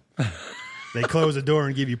cup. They close the door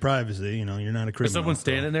and give you privacy. You're not a criminal. Is someone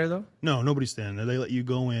standing there, though? No, nobody's standing there. They let you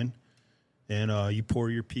go in, and you pour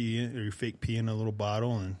your pee in, or your fake pee in a little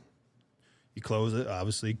bottle, and you close it.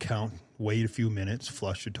 Obviously, wait a few minutes,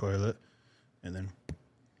 flush the toilet, and then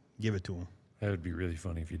give it to them. That would be really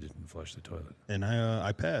funny if you didn't flush the toilet. And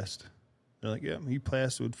I passed. They're like, yeah, you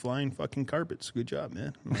passed with flying fucking carpets. Good job,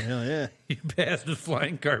 man. I'm like, hell yeah. You passed with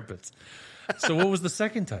flying carpets. So what was the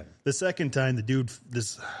second time? The second time, the dude,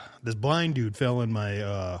 this blind dude fell in my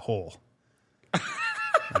hole. All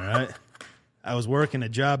right? I was working a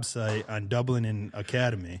job site on Dublin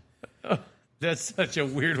Academy. Oh, that's such a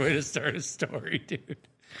weird way to start a story, dude.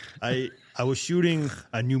 I was shooting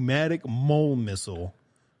a pneumatic mole missile,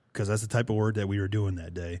 because that's the type of work that we were doing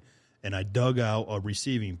that day, and I dug out a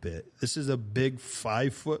receiving pit. This is a big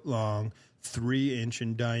 5-foot-long, 3-inch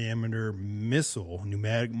in diameter missile,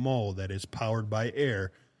 pneumatic mole that is powered by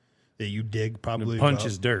air that you dig probably. It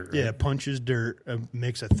punches dirt. Right? Yeah, it punches dirt,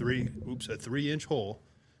 makes a 3-inch hole,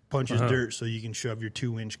 punches dirt so you can shove your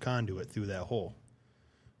 2-inch conduit through that hole.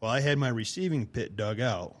 Well, I had my receiving pit dug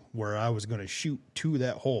out where I was going to shoot to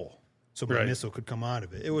that hole so my missile could come out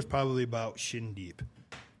of it. It was probably about shin deep,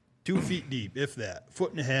 2 feet deep, if that,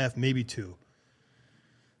 1.5 feet, maybe 2.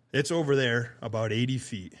 It's over there about 80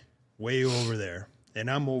 feet. Way over there, and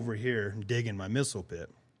I'm over here digging my missile pit.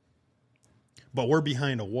 But we're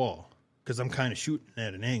behind a wall because I'm kind of shooting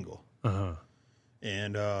at an angle.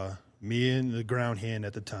 And me and the ground hand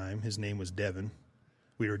at the time, his name was Devin,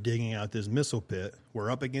 we were digging out this missile pit. We're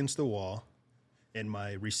up against the wall, and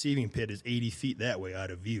my receiving pit is 80 feet that way out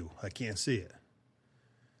of view. I can't see it.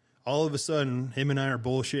 All of a sudden, him and I are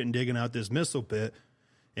bullshitting digging out this missile pit,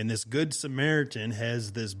 and this good Samaritan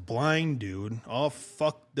has this blind dude all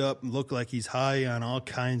fucked up, look like he's high on all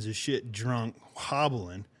kinds of shit, drunk,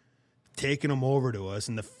 hobbling, taking him over to us.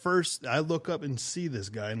 And I look up and see this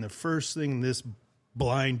guy, and the first thing this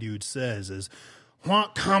blind dude says is,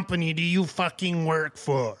 "What company do you fucking work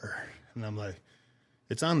for?" And I'm like,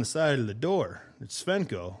 "It's on the side of the door. It's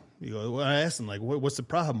Svenko." Well, I asked him, like, what's the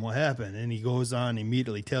problem? What happened? And he goes on,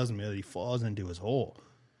 immediately tells me that he falls into his hole,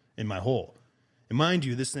 in my hole. And mind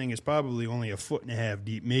you, this thing is probably only 1.5 feet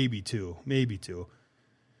deep, maybe two.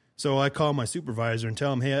 So I call my supervisor and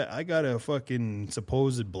tell him, hey, I got a fucking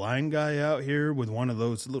supposed blind guy out here with one of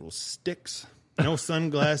those little sticks. No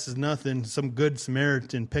sunglasses, nothing. Some good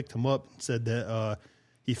Samaritan picked him up and said that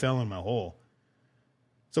he fell in my hole.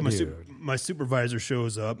 So my supervisor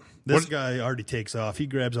shows up. This guy already takes off. He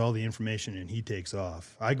grabs all the information and he takes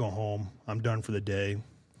off. I go home. I'm done for the day.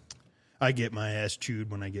 I get my ass chewed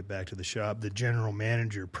when I get back to the shop. The general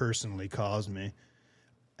manager personally calls me,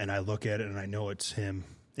 and I look at it and I know it's him.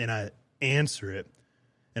 And I answer it,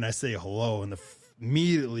 and I say hello. And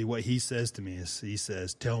immediately what he says to me is, he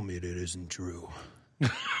says, "Tell me that isn't true."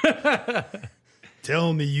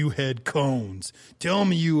 Tell me you had cones. Tell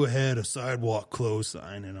me you had a sidewalk close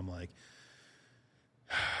sign. And I'm like,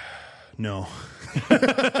 no.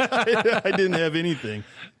 I didn't have anything.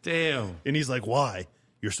 Damn. And he's like, why?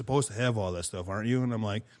 You're supposed to have all that stuff, aren't you? And I'm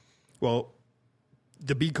like, well,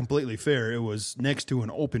 to be completely fair, it was next to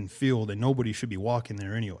an open field and nobody should be walking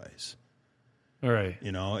there anyways. All right.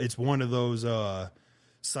 You know, it's one of those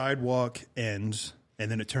sidewalk ends,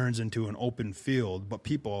 and then it turns into an open field, but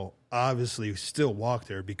people obviously still walk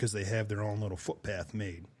there because they have their own little footpath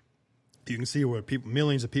made. You can see where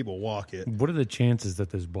millions of people walk it. What are the chances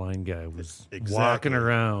that this blind guy was walking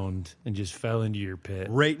around and just fell into your pit?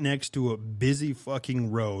 Right next to a busy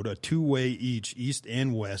fucking road, a two-way east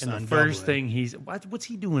and west. And the first thing what's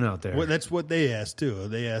he doing out there? Well, that's what they asked, too.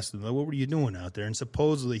 They asked him, what were you doing out there? And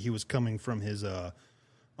supposedly he was coming from his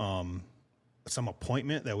some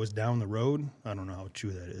appointment that was down the road. I don't know how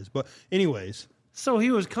true that is. But anyways. So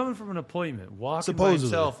he was coming from an appointment, walking by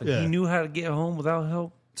himself, and he knew how to get home without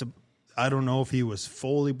help? I don't know if he was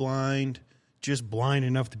fully blind, just blind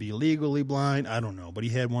enough to be legally blind. I don't know. But he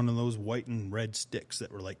had one of those white and red sticks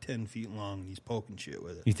that were like 10 feet long, and he's poking shit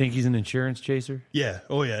with it. You think he's an insurance chaser? Yeah.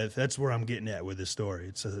 Oh, yeah. That's where I'm getting at with this story.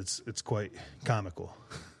 It's quite comical.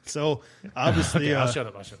 So, obviously... Okay, I'll shut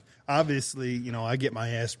up. Obviously, you know, I get my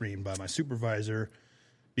ass reamed by my supervisor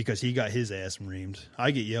because he got his ass reamed.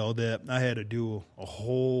 I get yelled at. I had to do a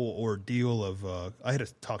whole ordeal of... I had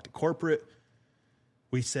to talk to corporate.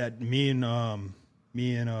 We sat, me and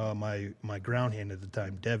my ground hand at the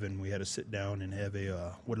time, Devin, we had to sit down and have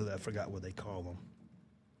I forgot what they call them.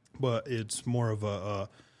 But it's more of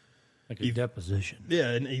like a deposition. Yeah,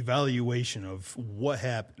 an evaluation of what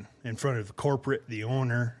happened in front of the corporate, the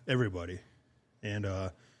owner, everybody. And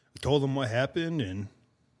I told them what happened, and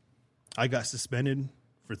I got suspended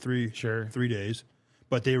for 3 days.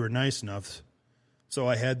 But they were nice enough. So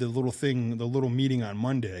I had the little meeting on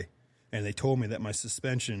Monday. And they told me that my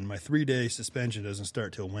 3-day suspension doesn't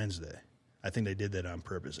start till Wednesday. I think they did that on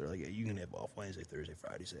purpose. They're like, yeah, you can have off Wednesday, Thursday,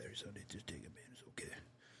 Friday, Saturday, Sunday. Just take it, man. It's okay.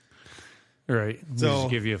 All right. So just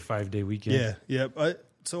give you a 5-day weekend. Yeah.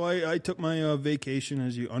 So I took my vacation,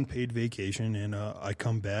 unpaid vacation, and I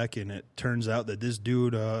come back, and it turns out that this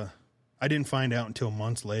dude, I didn't find out until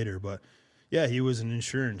months later, but yeah, he was an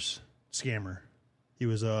insurance scammer. He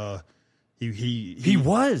was He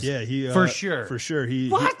was. Yeah, for sure. For sure.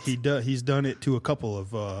 He's done it to a couple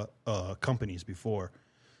of companies before.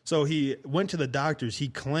 So he went to the doctors. He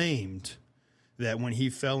claimed that when he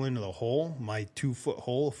fell into the hole, my 2-foot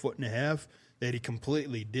hole, 1.5 feet, that he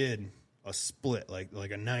completely did a split, like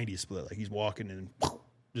a 90 split. Like he's walking and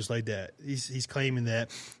just like that. He's claiming that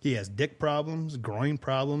he has dick problems, groin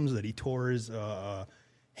problems, that he tore his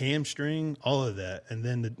hamstring, all of that. And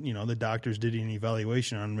then the doctors did an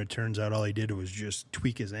evaluation on him. It turns out all he did was just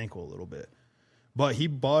tweak his ankle a little bit. But he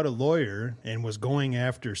bought a lawyer and was going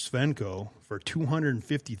after Svenko for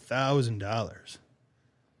 $250,000.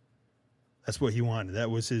 That's what he wanted. That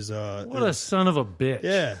was his... what a son of a bitch.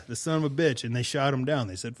 Yeah, the son of a bitch. And they shot him down.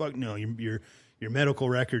 They said, fuck no, your medical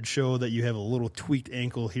records show that you have a little tweaked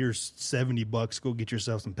ankle. Here's $70. Go get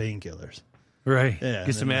yourself some painkillers. Right. Yeah,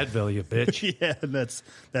 get some Advil, you bitch. Yeah, that's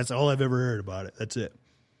all I've ever heard about it. That's it.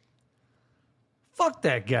 Fuck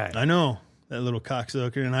that guy. I know. That little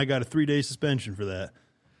cocksucker. And I got a 3-day suspension for that.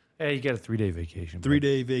 Hey, you got a 3-day vacation.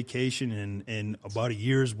 3-day vacation and about a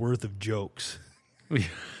year's worth of jokes.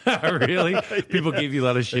 Really? People gave you a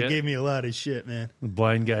lot of shit? They gave me a lot of shit, man. The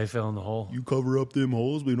blind guy fell in the hole. You cover up them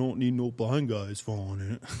holes, we don't need no blind guys falling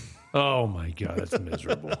in it. Oh, my God. That's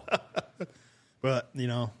miserable. But,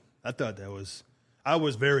 I thought I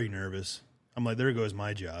was very nervous. I'm like, there goes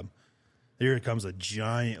my job. Here comes a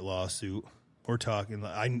giant lawsuit. We're talking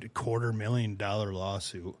 $250,000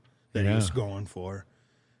 lawsuit that he was going for.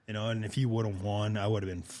 And if he would have won, I would have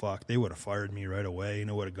been fucked. They would have fired me right away, and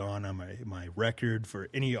it would have gone on my record for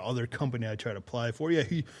any other company I try to apply for. Yeah,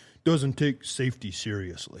 he doesn't take safety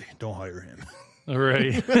seriously. Don't hire him. All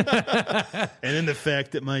right. And then the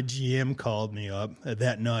fact that my GM called me up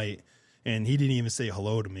that night, and he didn't even say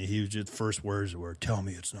hello to me. He was just, first words were, tell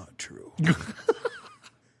me it's not true.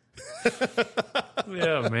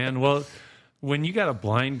 Yeah, man. Well, when you got a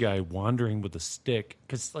blind guy wandering with a stick,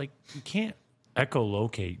 because, you can't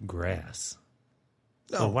echolocate grass.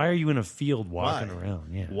 So why are you in a field walking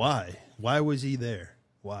around? Yeah. Why? Why was he there?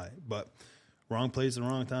 Why? But wrong place at the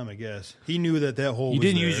wrong time, I guess. He knew that hole was there.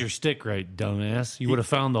 You didn't use your stick right, dumbass. You would have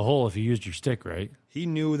found the hole if you used your stick right. He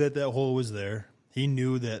knew that hole was there. He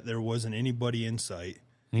knew that there wasn't anybody in sight.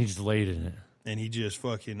 And he just laid in it. And he just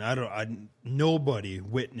fucking, nobody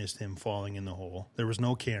witnessed him falling in the hole. There was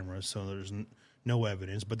no cameras, so there's no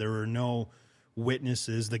evidence, but there were no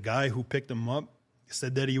witnesses. The guy who picked him up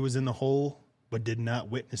said that he was in the hole, but did not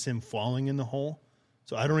witness him falling in the hole.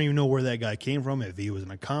 So I don't even know where that guy came from. If he was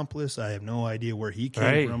an accomplice, I have no idea where he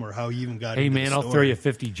came from or how he even got. Hey man, I'll throw you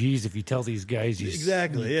 50 G's if you tell these guys you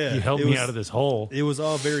helped me out of this hole. It was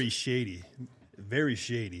all very shady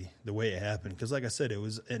the way it happened. Because like I said, it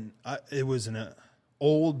was an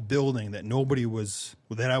old building that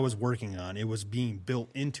I was working on. It was being built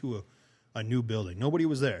into a new building. Nobody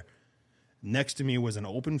was there. Next to me was an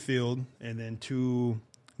open field, and then to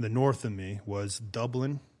the north of me was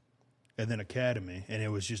Dublin. And then Academy, and it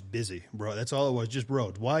was just busy, bro. That's all it was, just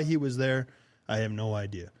roads. Why he was there, I have no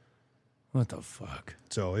idea. What the fuck?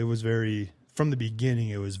 So it was from the beginning,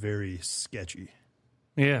 it was very sketchy.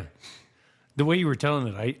 Yeah. The way you were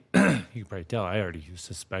telling it, you could probably tell, I already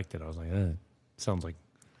suspected. I was like, sounds like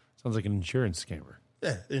an insurance scammer.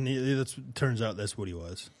 Yeah, and turns out that's what he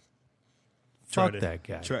was. Fuck that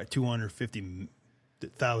guy. Try $250,000.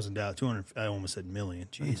 I almost said million.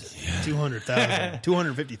 Jesus, yeah. 200,000,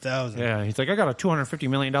 250,000. Yeah, he's like, I got a $250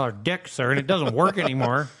 million dick, sir, and it doesn't work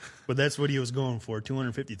anymore. But that's what he was going for.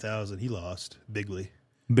 250,000. He lost bigly.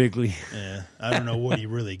 Yeah, I don't know what he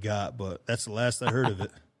really got, but that's the last I heard of it.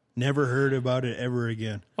 Never heard about it ever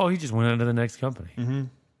again. Oh, he just went on to the next company.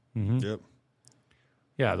 Yep.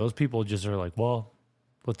 Yeah, those people just are like, well,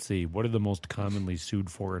 let's see, what are the most commonly sued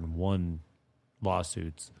for in one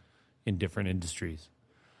lawsuits in different industries?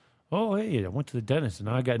 Oh, hey, I went to the dentist and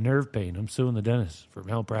now I got nerve pain. I'm suing the dentist for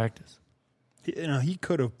malpractice. He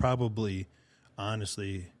could have probably,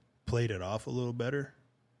 honestly, played it off a little better.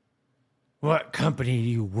 What company do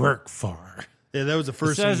you work for? Yeah, that was the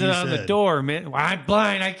first thing he said. It says it on the door, man. Well, I'm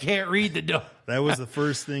blind. I can't read the door. That was the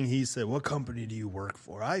first thing he said. What company do you work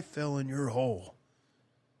for? I fell in your hole.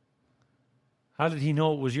 How did he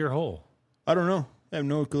know it was your hole? I don't know. I have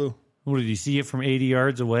no clue. What, did he see it from 80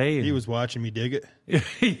 yards away? He was watching me dig it.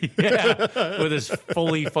 Yeah, with his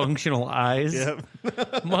fully functional eyes. Yep.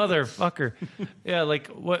 Motherfucker. Yeah, like,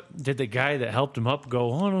 what did the guy that helped him up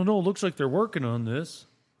go, oh, I don't know, looks like they're working on this.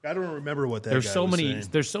 I don't remember what that guy was saying.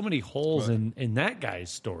 There's so many holes in that guy's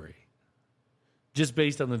story, just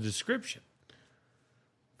based on the description.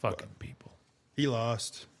 Fucking people. He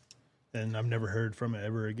lost, and I've never heard from it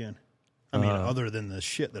ever again. I mean, other than the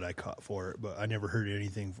shit that I caught for it, but I never heard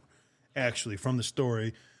anything actually from the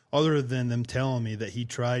story other than them telling me that he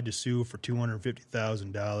tried to sue for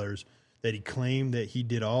 $250,000, that he claimed that he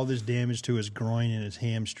did all this damage to his groin and his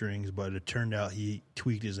hamstrings, but it turned out he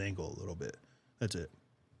tweaked his ankle a little bit. That's it.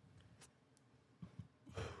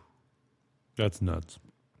 That's nuts.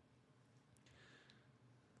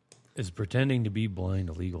 Is pretending to be blind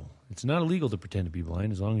illegal? It's not illegal to pretend to be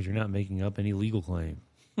blind as long as you're not making up any legal claim.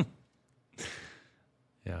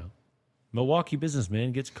 Yeah. Milwaukee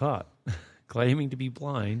businessman gets caught claiming to be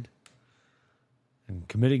blind and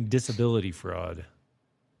committing disability fraud.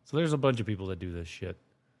 So there's a bunch of people that do this shit.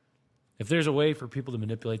 If there's a way for people to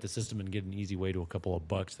manipulate the system and get an easy way to a couple of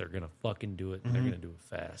bucks, they're going to fucking do it, and they're going to do it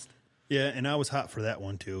fast. Yeah, and I was hot for that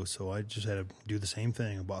one, too, so I just had to do the same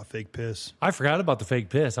thing. I bought fake piss. I forgot about the fake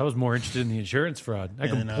piss. I was more interested in the insurance fraud. I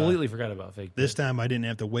completely forgot about fake piss. This time I didn't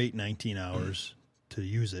have to wait 19 hours to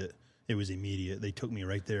use it. It was immediate. They took me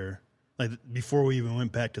right there. Like, before we even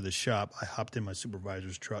went back to the shop, I hopped in my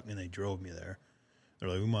supervisor's truck, and they drove me there. They're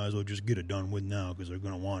like, we might as well just get it done with now because they're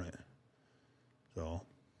going to want it. So.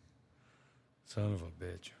 Son of a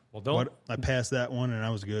bitch. Well, don't. I passed that one, and I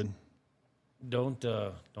was good. Don't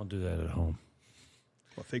do that at home.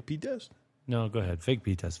 What, fake pee test? No, go ahead. Fake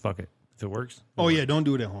pee test. Fuck it. If it works. Yeah, don't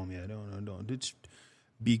do it at home. Yeah, don't. Just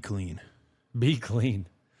be clean. Be clean.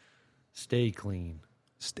 Stay clean.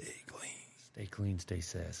 Stay clean. Stay clean. Stay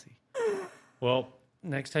sassy. Well,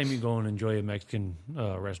 next time you go and enjoy a Mexican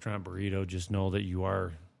restaurant burrito, just know that you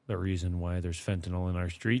are the reason why there's fentanyl in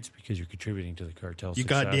our streets because you're contributing to the cartel success.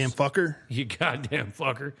 You goddamn fucker. You goddamn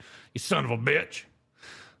fucker. You son of a bitch.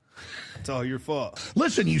 It's all your fault.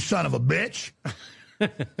 Listen, you son of a bitch.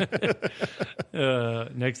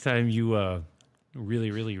 Next time you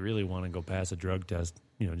really, really, really want to go pass a drug test,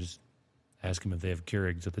 just ask them if they have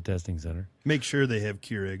Keurigs at the testing center. Make sure they have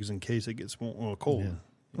Keurigs in case it gets cold. Yeah.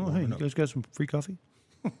 Oh, hey, you guys got some free coffee?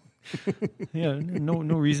 Yeah, no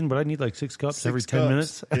reason, but I need like 6 cups every 10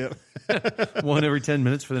 minutes. Yep. One every 10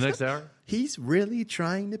 minutes for the next hour. He's really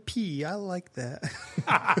trying to pee. I like that.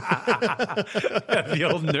 The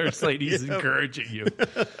old nurse lady's encouraging you.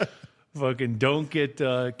 Fucking don't get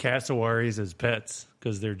cassowaries as pets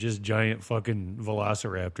because they're just giant fucking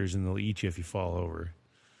velociraptors and they'll eat you if you fall over.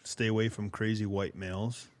 Stay away from crazy white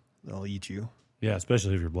males. They'll eat you. Yeah,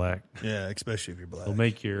 especially if you're black. Yeah, especially if you're black. They'll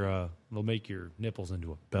make your nipples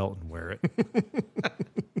into a belt and wear it.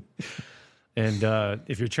 And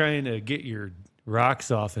if you're trying to get your rocks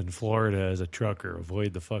off in Florida as a trucker,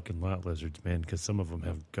 avoid the fucking lot lizards, man, because some of them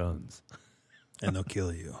have guns. And they'll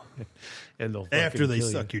kill you. And they'll after they kill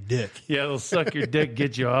suck you. your dick. Yeah, they'll suck your dick,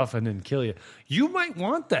 get you off, and then kill you. You might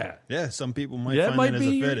want that. Yeah, some people might That find might that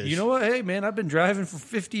be. as a fetish. You know what? Hey, man, I've been driving for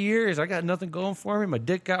 50 years. I got nothing going for me. My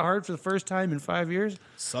dick got hard for the first time in 5 years.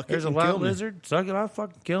 Suck it There's a and kill lot me. lizard. Suck it off,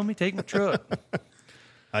 fucking kill me. Take my truck.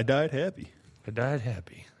 I died happy. I died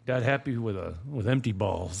happy. Died happy with empty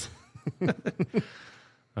balls.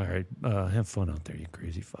 All right, have fun out there, you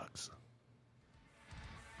crazy fucks.